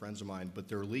reporters, they're friends of mine, but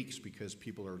they're leaks because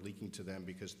people are leaking to them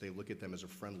because they look at them as a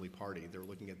friendly party. They're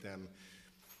looking at them,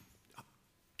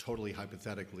 totally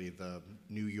hypothetically, the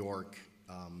New York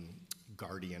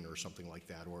Guardian or something like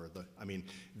that, or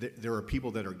there are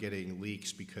people that are getting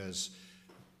leaks because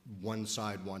one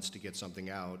side wants to get something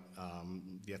out.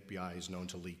 The FBI is known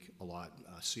to leak a lot.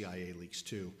 CIA leaks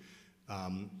too.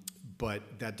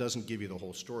 But that doesn't give you the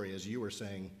whole story. As you were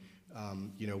saying,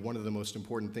 one of the most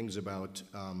important things about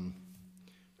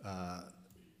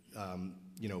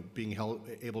being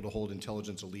able to hold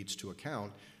intelligence elites to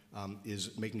account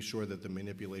is making sure that the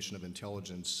manipulation of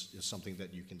intelligence is something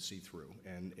that you can see through,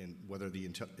 and whether the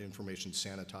information is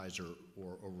sanitized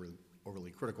or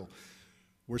overly critical.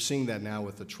 We're seeing that now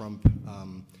with the Trump,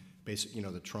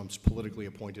 the Trump's politically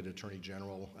appointed Attorney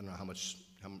General. I don't know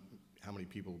how many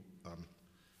people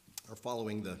are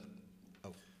following the.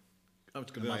 Oh, I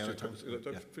was going to ask you.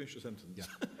 Don't finish the sentence. Yeah.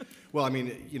 Well,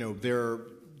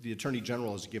 the Attorney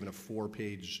General has given a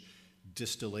 4-page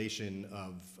distillation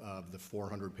of the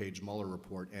 400-page Mueller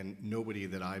report, and nobody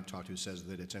that I've talked to says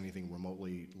that it's anything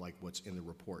remotely like what's in the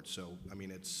report. So,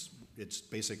 it's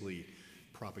basically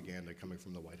propaganda coming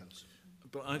from the White House.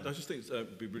 But I just think it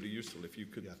would be really useful if you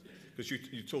could, because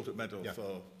you taught at Medal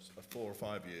for 4 or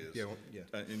 5 years,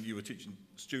 and you were teaching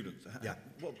students.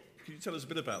 Can you tell us a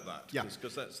bit about that? Yeah.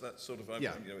 Because that's sort of,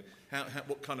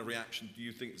 what kind of reaction do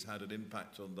you think has had an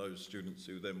impact on those students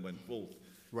who then went forth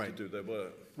to do their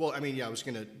work? Well, I was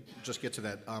going to just get to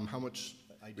that. How much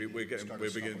We're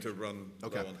beginning to run low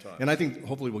on time. And I think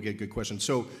hopefully we'll get good questions.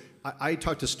 So I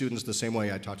talk to students the same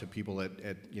way I talk to people at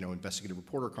investigative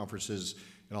reporter conferences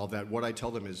and all that. What I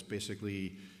tell them is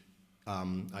basically,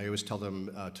 I always tell them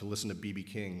to listen to B.B.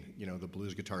 King, the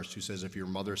blues guitarist, who says, if your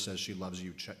mother says she loves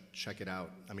you, check it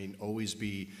out. I mean, always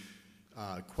be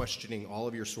questioning all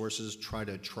of your sources, try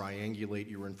to triangulate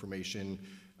your information.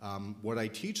 What I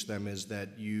teach them is that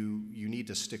you need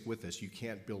to stick with this. You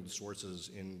can't build sources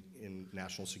in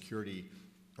national security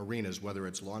arenas, whether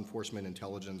it's law enforcement,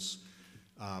 intelligence,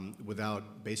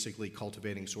 without basically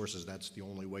cultivating sources. That's the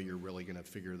only way you're really going to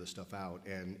figure this stuff out.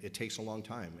 And it takes a long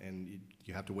time. And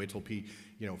you have to wait till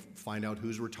find out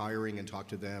who's retiring and talk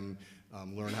to them,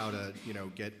 learn how to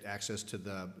get access to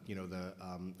the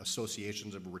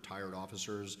associations of retired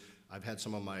officers. I've had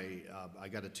some of I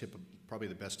got a tip, probably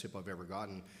the best tip I've ever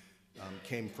gotten,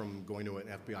 came from going to an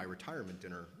FBI retirement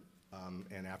dinner.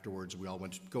 And afterwards, we all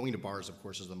going to bars, of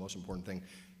course, is the most important thing,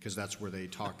 because that's where they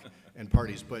talk and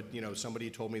parties. But, somebody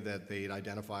told me that they'd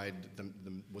identified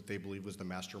what they believe was the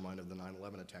mastermind of the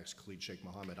 9/11 attacks, Khalid Sheikh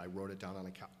Mohammed. I wrote it down on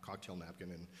a cocktail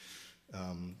napkin,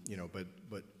 and,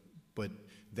 but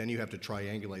then you have to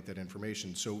triangulate that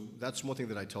information. So that's one thing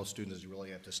that I tell students, is you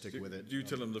really have to stick with it. Do you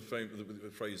tell them the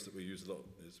phrase that we use a lot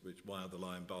is, why are the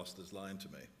lying bastards lying to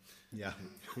me? Yeah,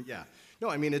 yeah. No,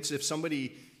 I mean, it's if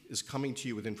somebody is coming to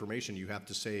you with information, you have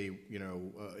to say,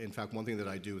 in fact, one thing that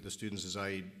I do with the students is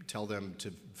I tell them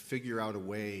to figure out a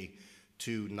way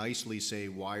to nicely say,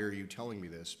 why are you telling me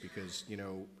this? Because,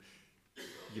 you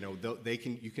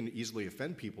can easily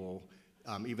offend people,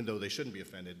 even though they shouldn't be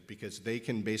offended, because they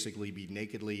can basically be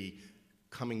nakedly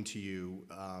coming to you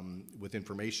with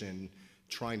information,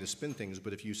 trying to spin things.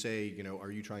 But if you say,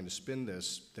 are you trying to spin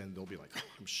this, then they'll be like, oh,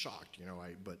 I'm shocked,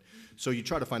 so you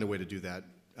try to find a way to do that.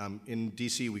 In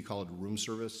DC, we call it room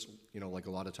service. Like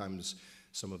a lot of times,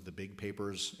 some of the big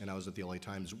papers, and I was at the LA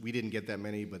Times, we didn't get that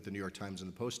many, but the New York Times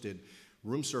and the Post did.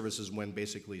 Room service is when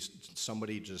basically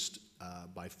somebody just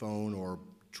by phone or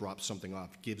drops something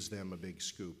off, gives them a big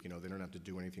scoop. They don't have to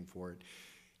do anything for it.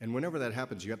 And whenever that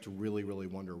happens, you have to really, really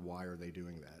wonder, why are they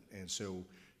doing that? And so,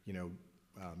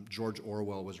 George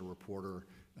Orwell was a reporter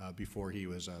before he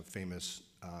was a famous,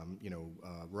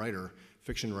 writer,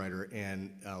 fiction writer,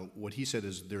 and what he said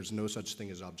is there's no such thing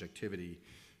as objectivity.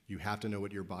 You have to know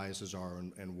what your biases are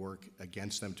and work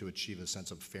against them to achieve a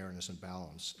sense of fairness and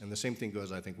balance. And the same thing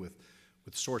goes, I think, with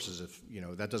sources. If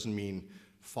that doesn't mean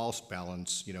false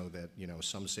balance. That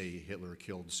some say Hitler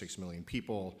killed 6 million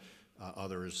people,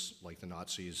 others, like the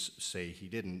Nazis, say he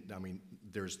didn't. I mean,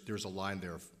 there's a line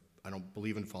there. I don't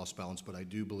believe in false balance, but I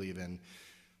do believe in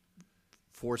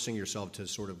forcing yourself to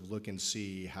sort of look and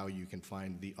see how you can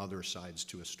find the other sides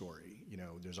to a story.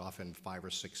 There's often 5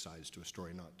 or 6 sides to a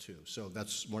story, not 2. So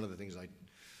that's one of the things I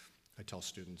tell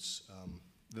students.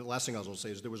 The last thing I was going to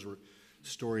say is there was a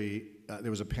story,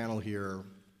 there was a panel here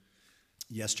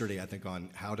yesterday, I think, on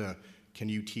can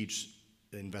you teach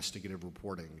investigative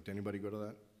reporting? Did anybody go to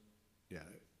that? Yeah.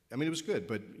 I mean, it was good,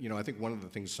 but, I think one of the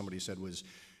things somebody said was,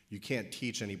 you can't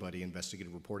teach anybody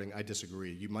investigative reporting. I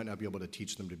disagree. You might not be able to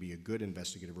teach them to be a good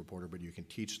investigative reporter, but you can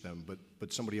teach them.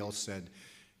 But somebody else said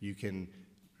you can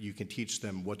teach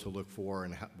them what to look for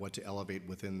and what to elevate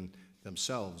within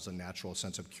themselves, a natural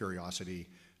sense of curiosity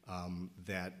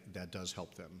that does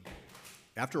help them.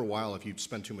 After a while, if you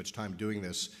spend too much time doing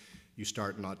this, you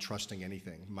start not trusting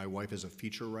anything. My wife is a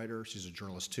feature writer. She's a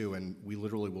journalist too, and we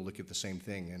literally will look at the same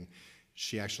thing. And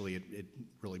she actually, it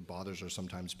really bothers her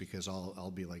sometimes, because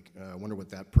I'll be like, I wonder what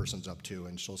that person's up to,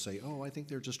 and she'll say, oh, I think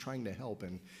they're just trying to help,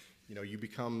 and you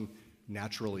become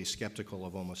naturally skeptical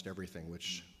of almost everything,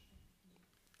 which,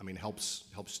 I mean, helps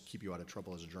keep you out of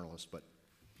trouble as a journalist, but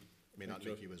may not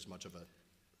make you as much of a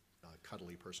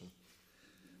cuddly person.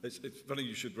 It's funny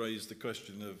you should raise the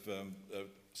question of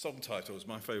song titles.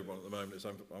 My favourite one at the moment is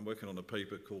I'm working on a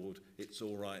paper called It's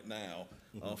All Right Now,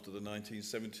 after the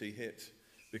 1970 hit.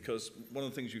 Because one of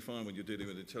the things you find when you're dealing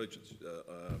with intelligence,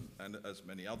 and as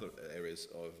many other areas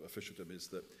of officialdom, is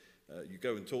that you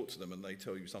go and talk to them and they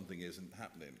tell you something isn't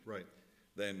happening. Right.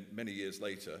 Then many years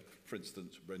later, for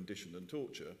instance, rendition and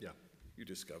torture, yeah, you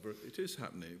discover it is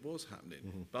happening, it was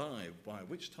happening. By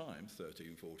which time,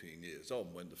 13, 14 years on,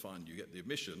 when you get the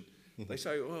admission, they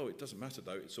say, oh, it doesn't matter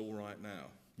though, it's all right now.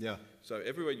 Yeah. So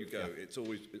everywhere you go, it's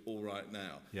always all right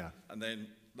now. Yeah. And then,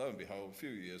 lo and behold, a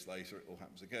few years later, it all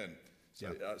happens again.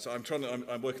 So, yeah. So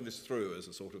I'm working this through as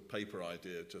a sort of paper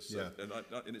idea, just and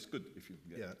it's good if you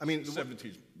can get I mean,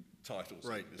 70s titles.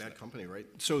 Right, Bad Company, right?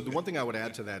 So the one thing I would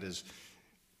add to that is,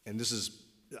 and this is,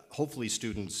 hopefully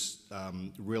students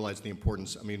realize the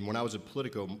importance. I mean, when I was at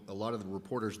Politico, a lot of the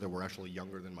reporters that were actually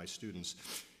younger than my students,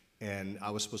 And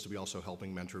I was supposed to be also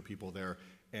helping mentor people there.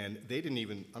 And they didn't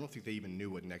even, I don't think they even knew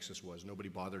what Nexus was. Nobody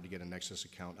bothered to get a Nexus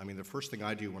account. I mean, the first thing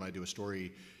I do when I do a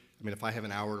story, I mean, if I have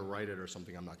an hour to write it or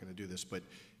something, I'm not going to do this, but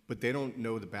they don't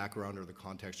know the background or the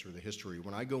context or the history.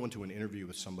 When I go into an interview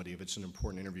with somebody, if it's an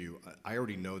important interview, I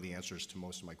already know the answers to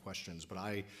most of my questions. But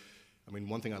I mean,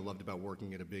 one thing I loved about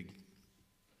working at a big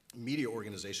media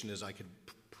organization is I could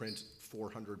print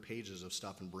 400 pages of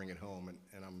stuff and bring it home.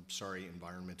 And I'm sorry,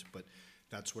 environment, but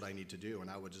that's what I need to do. And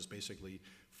I would just basically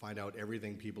find out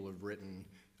everything people have written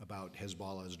about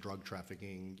Hezbollah's drug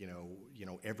trafficking, you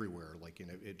know, everywhere, like in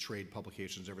trade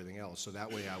publications, everything else. So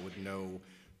that way I would know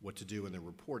what to do in the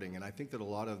reporting. And I think that a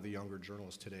lot of the younger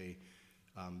journalists today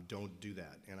don't do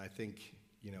that. And I think,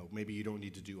 you know, maybe you don't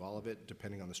need to do all of it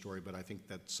depending on the story, but I think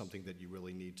that's something that you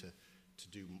really need to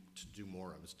do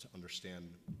more of, is to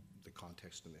understand the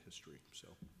context and the history. So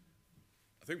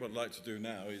I think what I'd like to do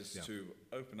now is to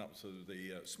open up to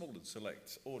the small and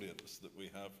select audience that we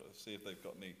have, see if they've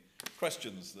got any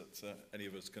questions that any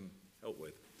of us can help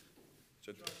with.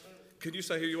 So, could you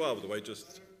say who you are, by the way?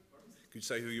 Just could you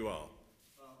say who you are?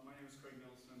 My name is Craig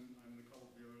Nelson. I'm the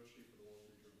Cultural Bureau Chief for the Wall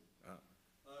Street Journal.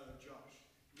 Josh,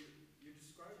 you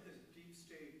described the deep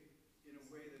state in a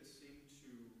way that seemed to,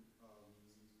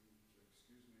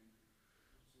 excuse me.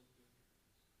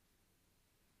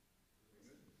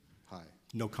 hi.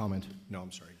 No comment. No,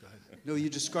 I'm sorry. Go ahead. No, you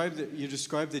described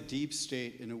the deep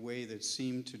state in a way that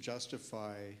seemed to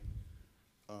justify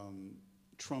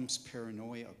Trump's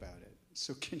paranoia about it.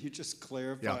 So can you just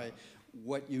clarify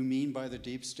what you mean by the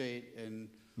deep state and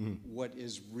what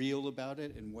is real about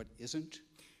it and what isn't?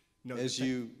 No, as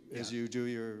you do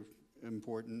your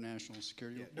important national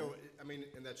security report? No, I mean,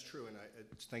 and that's true, and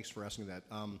thanks for asking that.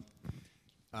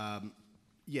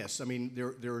 Yes, I mean,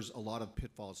 there's a lot of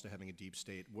pitfalls to having a deep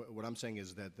state. What I'm saying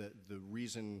is that the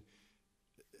reason,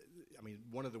 I mean,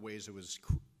 one of the ways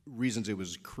reasons it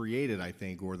was created, I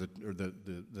think, or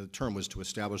the term was to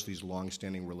establish these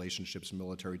long-standing relationships,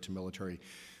 military to military.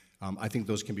 I think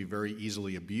those can be very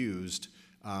easily abused.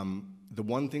 The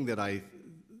one thing that I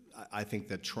think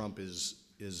that Trump is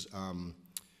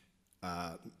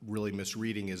really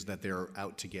misreading is that they're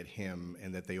out to get him,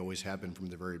 and that they always have been from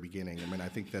the very beginning. I mean, I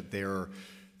think that they're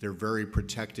very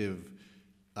protective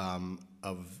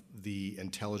of the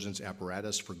intelligence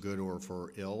apparatus, for good or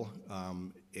for ill,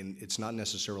 and it's not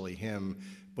necessarily him.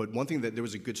 But one thing that there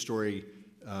was a good story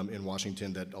in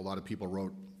Washington that a lot of people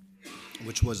wrote,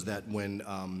 which was that when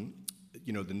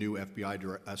you know, the new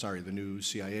the new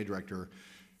CIA director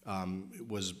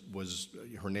was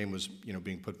her name was, you know,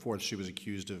 being put forth. She was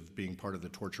accused of being part of the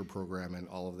torture program and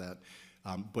all of that.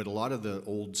 But a lot of the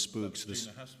old spooks,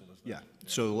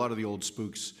 so a lot of the old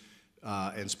spooks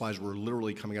and spies were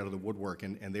literally coming out of the woodwork,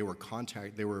 and they were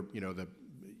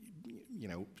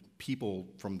people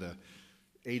from the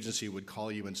agency would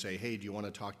call you and say, hey, do you want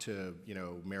to talk to, you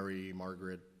know, Mary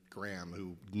Margaret Graham,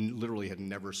 who literally had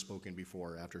never spoken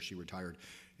before after she retired,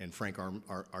 and Frank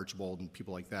Archibald and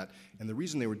people like that. And the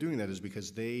reason they were doing that is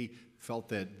because they felt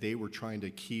that they were trying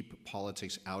to keep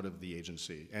politics out of the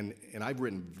agency. And I've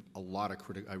written a lot of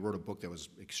I wrote a book that was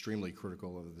extremely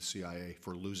critical of the CIA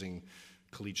for losing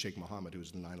Khalid Sheikh Mohammed, who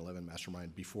was the 9/11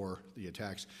 mastermind before the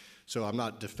attacks. So I'm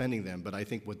not defending them, but I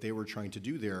think what they were trying to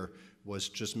do there was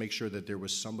just make sure that there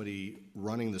was somebody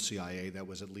running the CIA that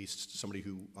was at least somebody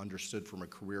who understood from a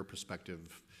career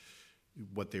perspective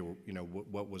what they were, you know,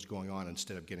 what was going on,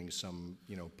 instead of getting some,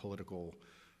 you know, political,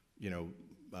 you know,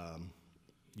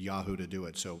 Yahoo to do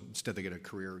it. So instead they get a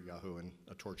career Yahoo and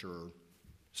a torturer,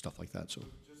 stuff like that. So,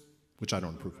 which I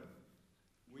don't approve.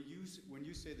 When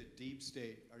you say the deep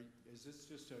state, is this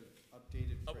just an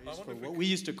updated phrase for what we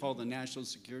used to call the national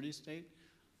security state?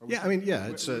 Yeah, I mean, yeah,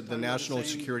 it's the national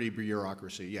security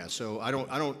bureaucracy. Yeah, so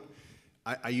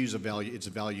I use a value. It's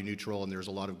a value neutral, and there's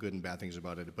a lot of good and bad things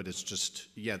about it. But it's just,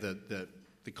 yeah, the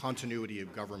continuity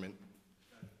of government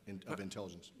of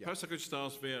intelligence. Yeah. Perhaps I could just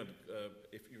ask Vian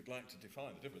if you'd like to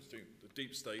define the difference between the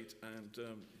deep state and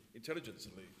intelligence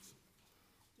elites.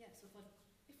 Yes, if I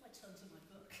turn to my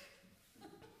book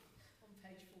on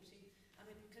page 14, I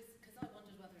mean, because I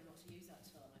wondered whether or not to use that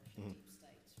term, actually, deep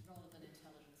state, rather than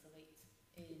intelligence elite.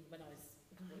 When I was,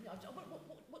 you know,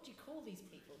 what do you call these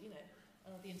people? You know,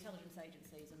 the intelligence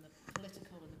agencies and the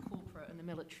political and the corporate and the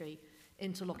military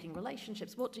interlocking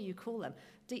relationships. What do you call them?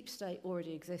 Deep state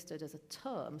already existed as a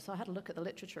term, so I had a look at the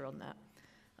literature on that,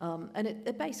 and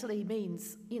it basically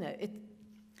means, you know,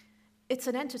 it's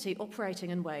an entity operating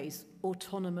in ways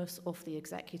autonomous of the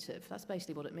executive. That's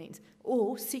basically what it means.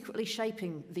 Or secretly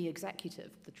shaping the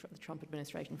executive, the Trump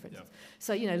administration, for instance. Yeah.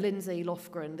 So, you know, Lindsay,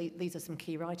 Lofgren, these are some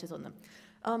key writers on them.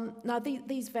 Now,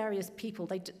 these various people,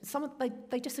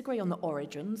 they disagree on the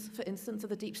origins, for instance, of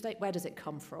the deep state. Where does it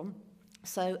come from?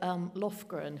 So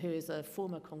Lofgren, who is a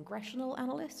former congressional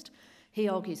analyst, he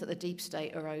argues that the deep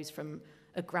state arose from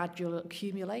a gradual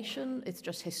accumulation. It's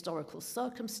just historical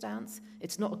circumstance.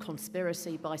 It's not a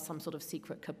conspiracy by some sort of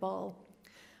secret cabal.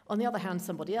 On the other hand,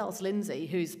 somebody else, Lindsay,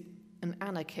 who's an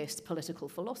anarchist political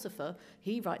philosopher,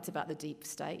 he writes about the deep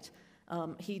state.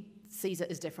 He sees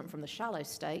it as different from the shallow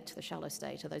state. The shallow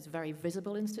state are those very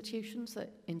visible institutions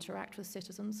that interact with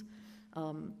citizens.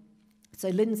 So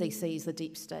Lindsay sees the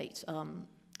deep state.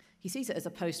 He sees it as a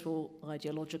post-war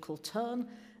ideological turn.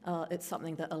 It's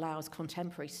something that allows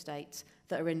contemporary states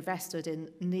that are invested in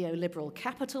neoliberal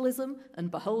capitalism and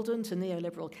beholden to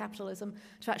neoliberal capitalism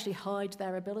to actually hide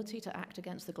their ability to act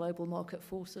against the global market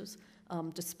forces,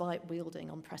 despite wielding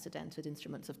unprecedented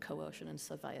instruments of coercion and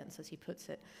surveillance, as he puts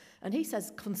it. And he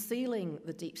says concealing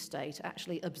the deep state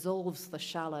actually absolves the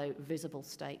shallow, visible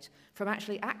state from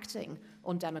actually acting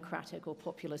on democratic or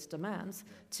populist demands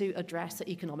to address the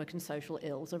economic and social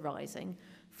ills arising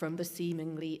from the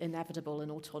seemingly inevitable and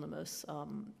autonomous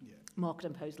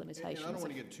market-imposed limitations. And I don't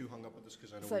want to get too hung up with this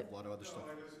because I know we have a lot of other stuff.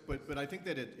 But I think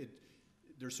that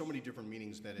there's so many different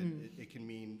meanings that it can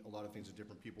mean a lot of things to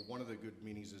different people. One of the good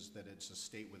meanings is that it's a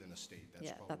state within a state.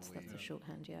 That's probably that's the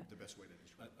shorthand, the best way to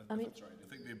describe it. I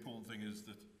think the important thing is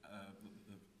that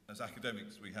as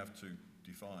academics we have to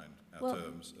define our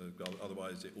terms,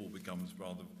 otherwise it all becomes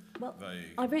rather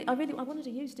vague. I wanted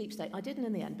to use deep state. I didn't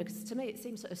in the end because to me it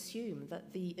seems to assume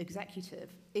that the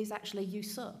executive is actually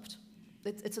usurped.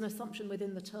 It's an assumption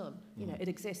within the term. You know, it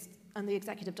exists and the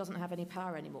executive doesn't have any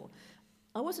power anymore.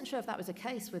 I wasn't sure if that was the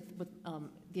case with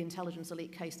the intelligence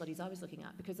elite case studies I was looking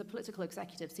at, because the political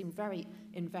executive seemed very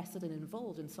invested and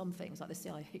involved in some things, like the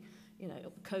CIA, you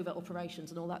know, covert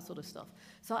operations and all that sort of stuff.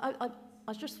 So I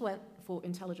just went for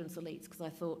intelligence elites because I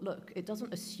thought, look, it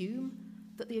doesn't assume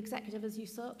that the executive is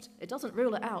usurped. It doesn't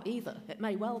rule it out either. It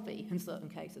may well be in certain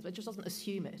cases, but it just doesn't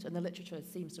assume it, and the literature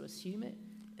seems to assume it.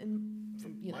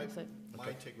 My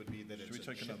take would be that it's a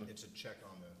check on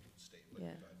the state.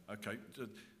 Yeah. Okay.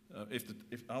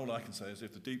 If all I can say is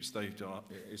if the deep state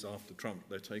is after Trump,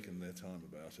 they're taking their time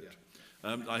about it.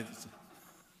 Here's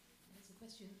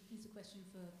a question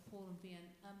for Paul and Vian.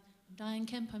 I'm Diane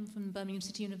Kemp. I'm from Birmingham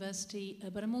City University,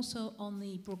 but I'm also on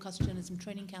the Broadcast Journalism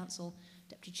Training Council,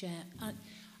 Deputy Chair. I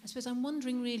suppose I'm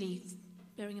wondering really,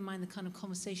 bearing in mind the kind of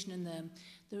conversation in there,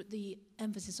 the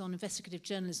emphasis on investigative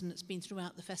journalism that's been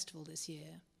throughout the festival this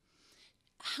year,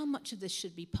 how much of this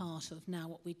should be part of now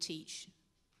what we teach?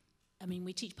 I mean,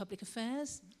 we teach public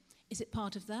affairs. Is it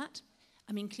part of that?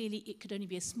 I mean, clearly it could only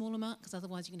be a small amount because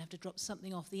otherwise you're going to have to drop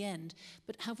something off the end.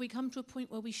 But have we come to a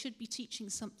point where we should be teaching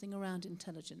something around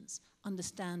intelligence,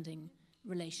 understanding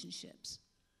relationships?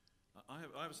 I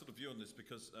have a sort of view on this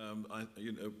because, I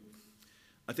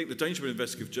think the danger of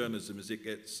investigative journalism is it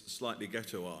gets slightly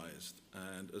ghettoized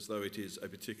and as though it is a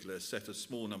particular set, a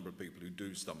small number of people who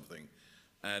do something.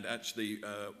 And actually,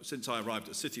 since I arrived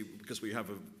at City, because we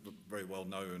have a very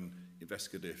well-known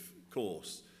investigative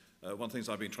course, one of the things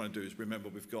I've been trying to do is remember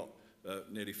we've got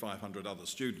nearly 500 other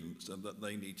students and that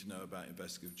they need to know about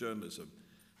investigative journalism.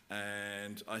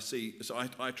 And I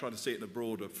try to see it in a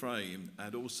broader frame.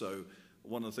 And also,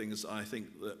 one of the things I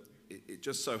think that it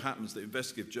just so happens that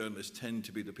investigative journalists tend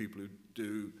to be the people who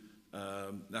do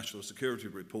national security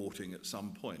reporting at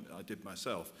some point. I did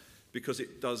myself. Because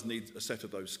it does need a set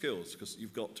of those skills, because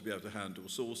you've got to be able to handle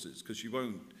sources, because you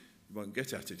won't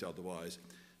get at it otherwise.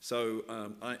 So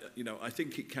I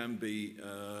think it can be,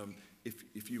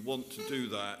 if you want to do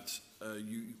that,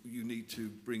 you need to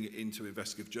bring it into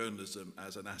investigative journalism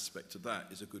as an aspect of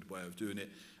that is a good way of doing it,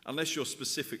 unless you're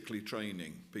specifically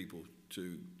training people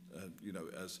to,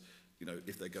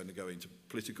 if they're going to go into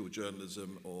political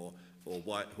journalism or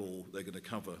Whitehall, they're going to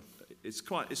cover. It's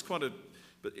quite a.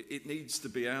 But it needs to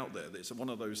be out there. It's one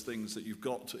of those things that you've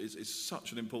got to, it's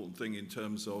such an important thing in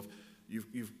terms of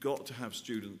you've got to have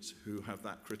students who have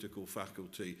that critical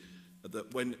faculty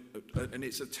that and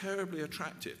it's a terribly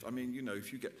attractive. I mean,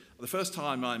 if you get, the first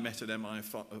time I met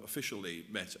officially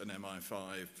met an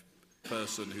MI5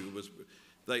 person who was,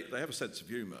 they have a sense of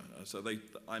humour. So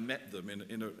I met them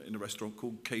in a restaurant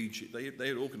called KG, they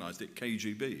had organised it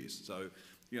KGB's. So,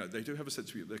 they do have a sense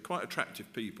of humour. They're quite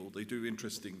attractive people. They do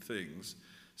interesting things.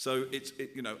 So it's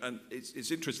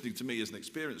interesting to me as an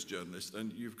experienced journalist,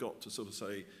 and you've got to sort of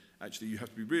say, actually, you have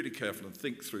to be really careful and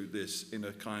think through this in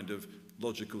a kind of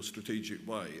logical, strategic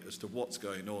way as to what's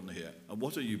going on here, and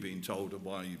what are you being told, and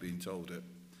why are you being told it?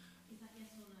 Is that yes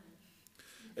or no?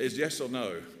 Is yes or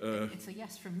no? It's a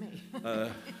yes from me.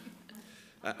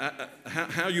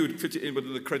 How you would fit it in with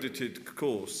an accredited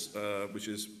course, which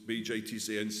is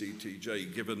BJTC,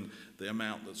 NCTJ, given the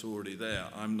amount that's already there,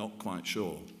 I'm not quite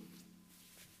sure.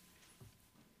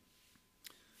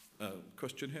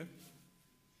 Question here?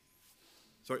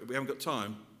 Sorry, we haven't got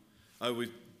time. Oh,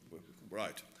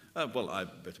 right. Well, I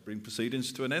better bring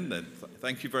proceedings to an end then.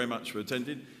 Thank you very much for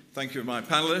attending. Thank you to my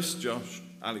panellists, Josh,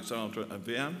 Alexandra and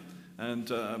Vian.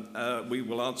 And we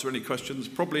will answer any questions,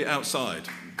 probably outside.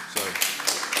 So.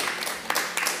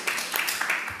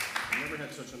 I've never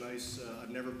had such a nice, I've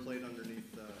never played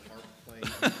underneath harp playing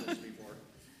vocals before,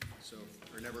 so,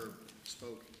 or never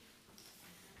spoke.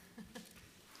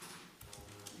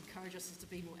 Encourage us to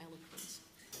be more eloquent.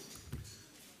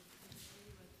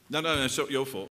 No, it's not your fault.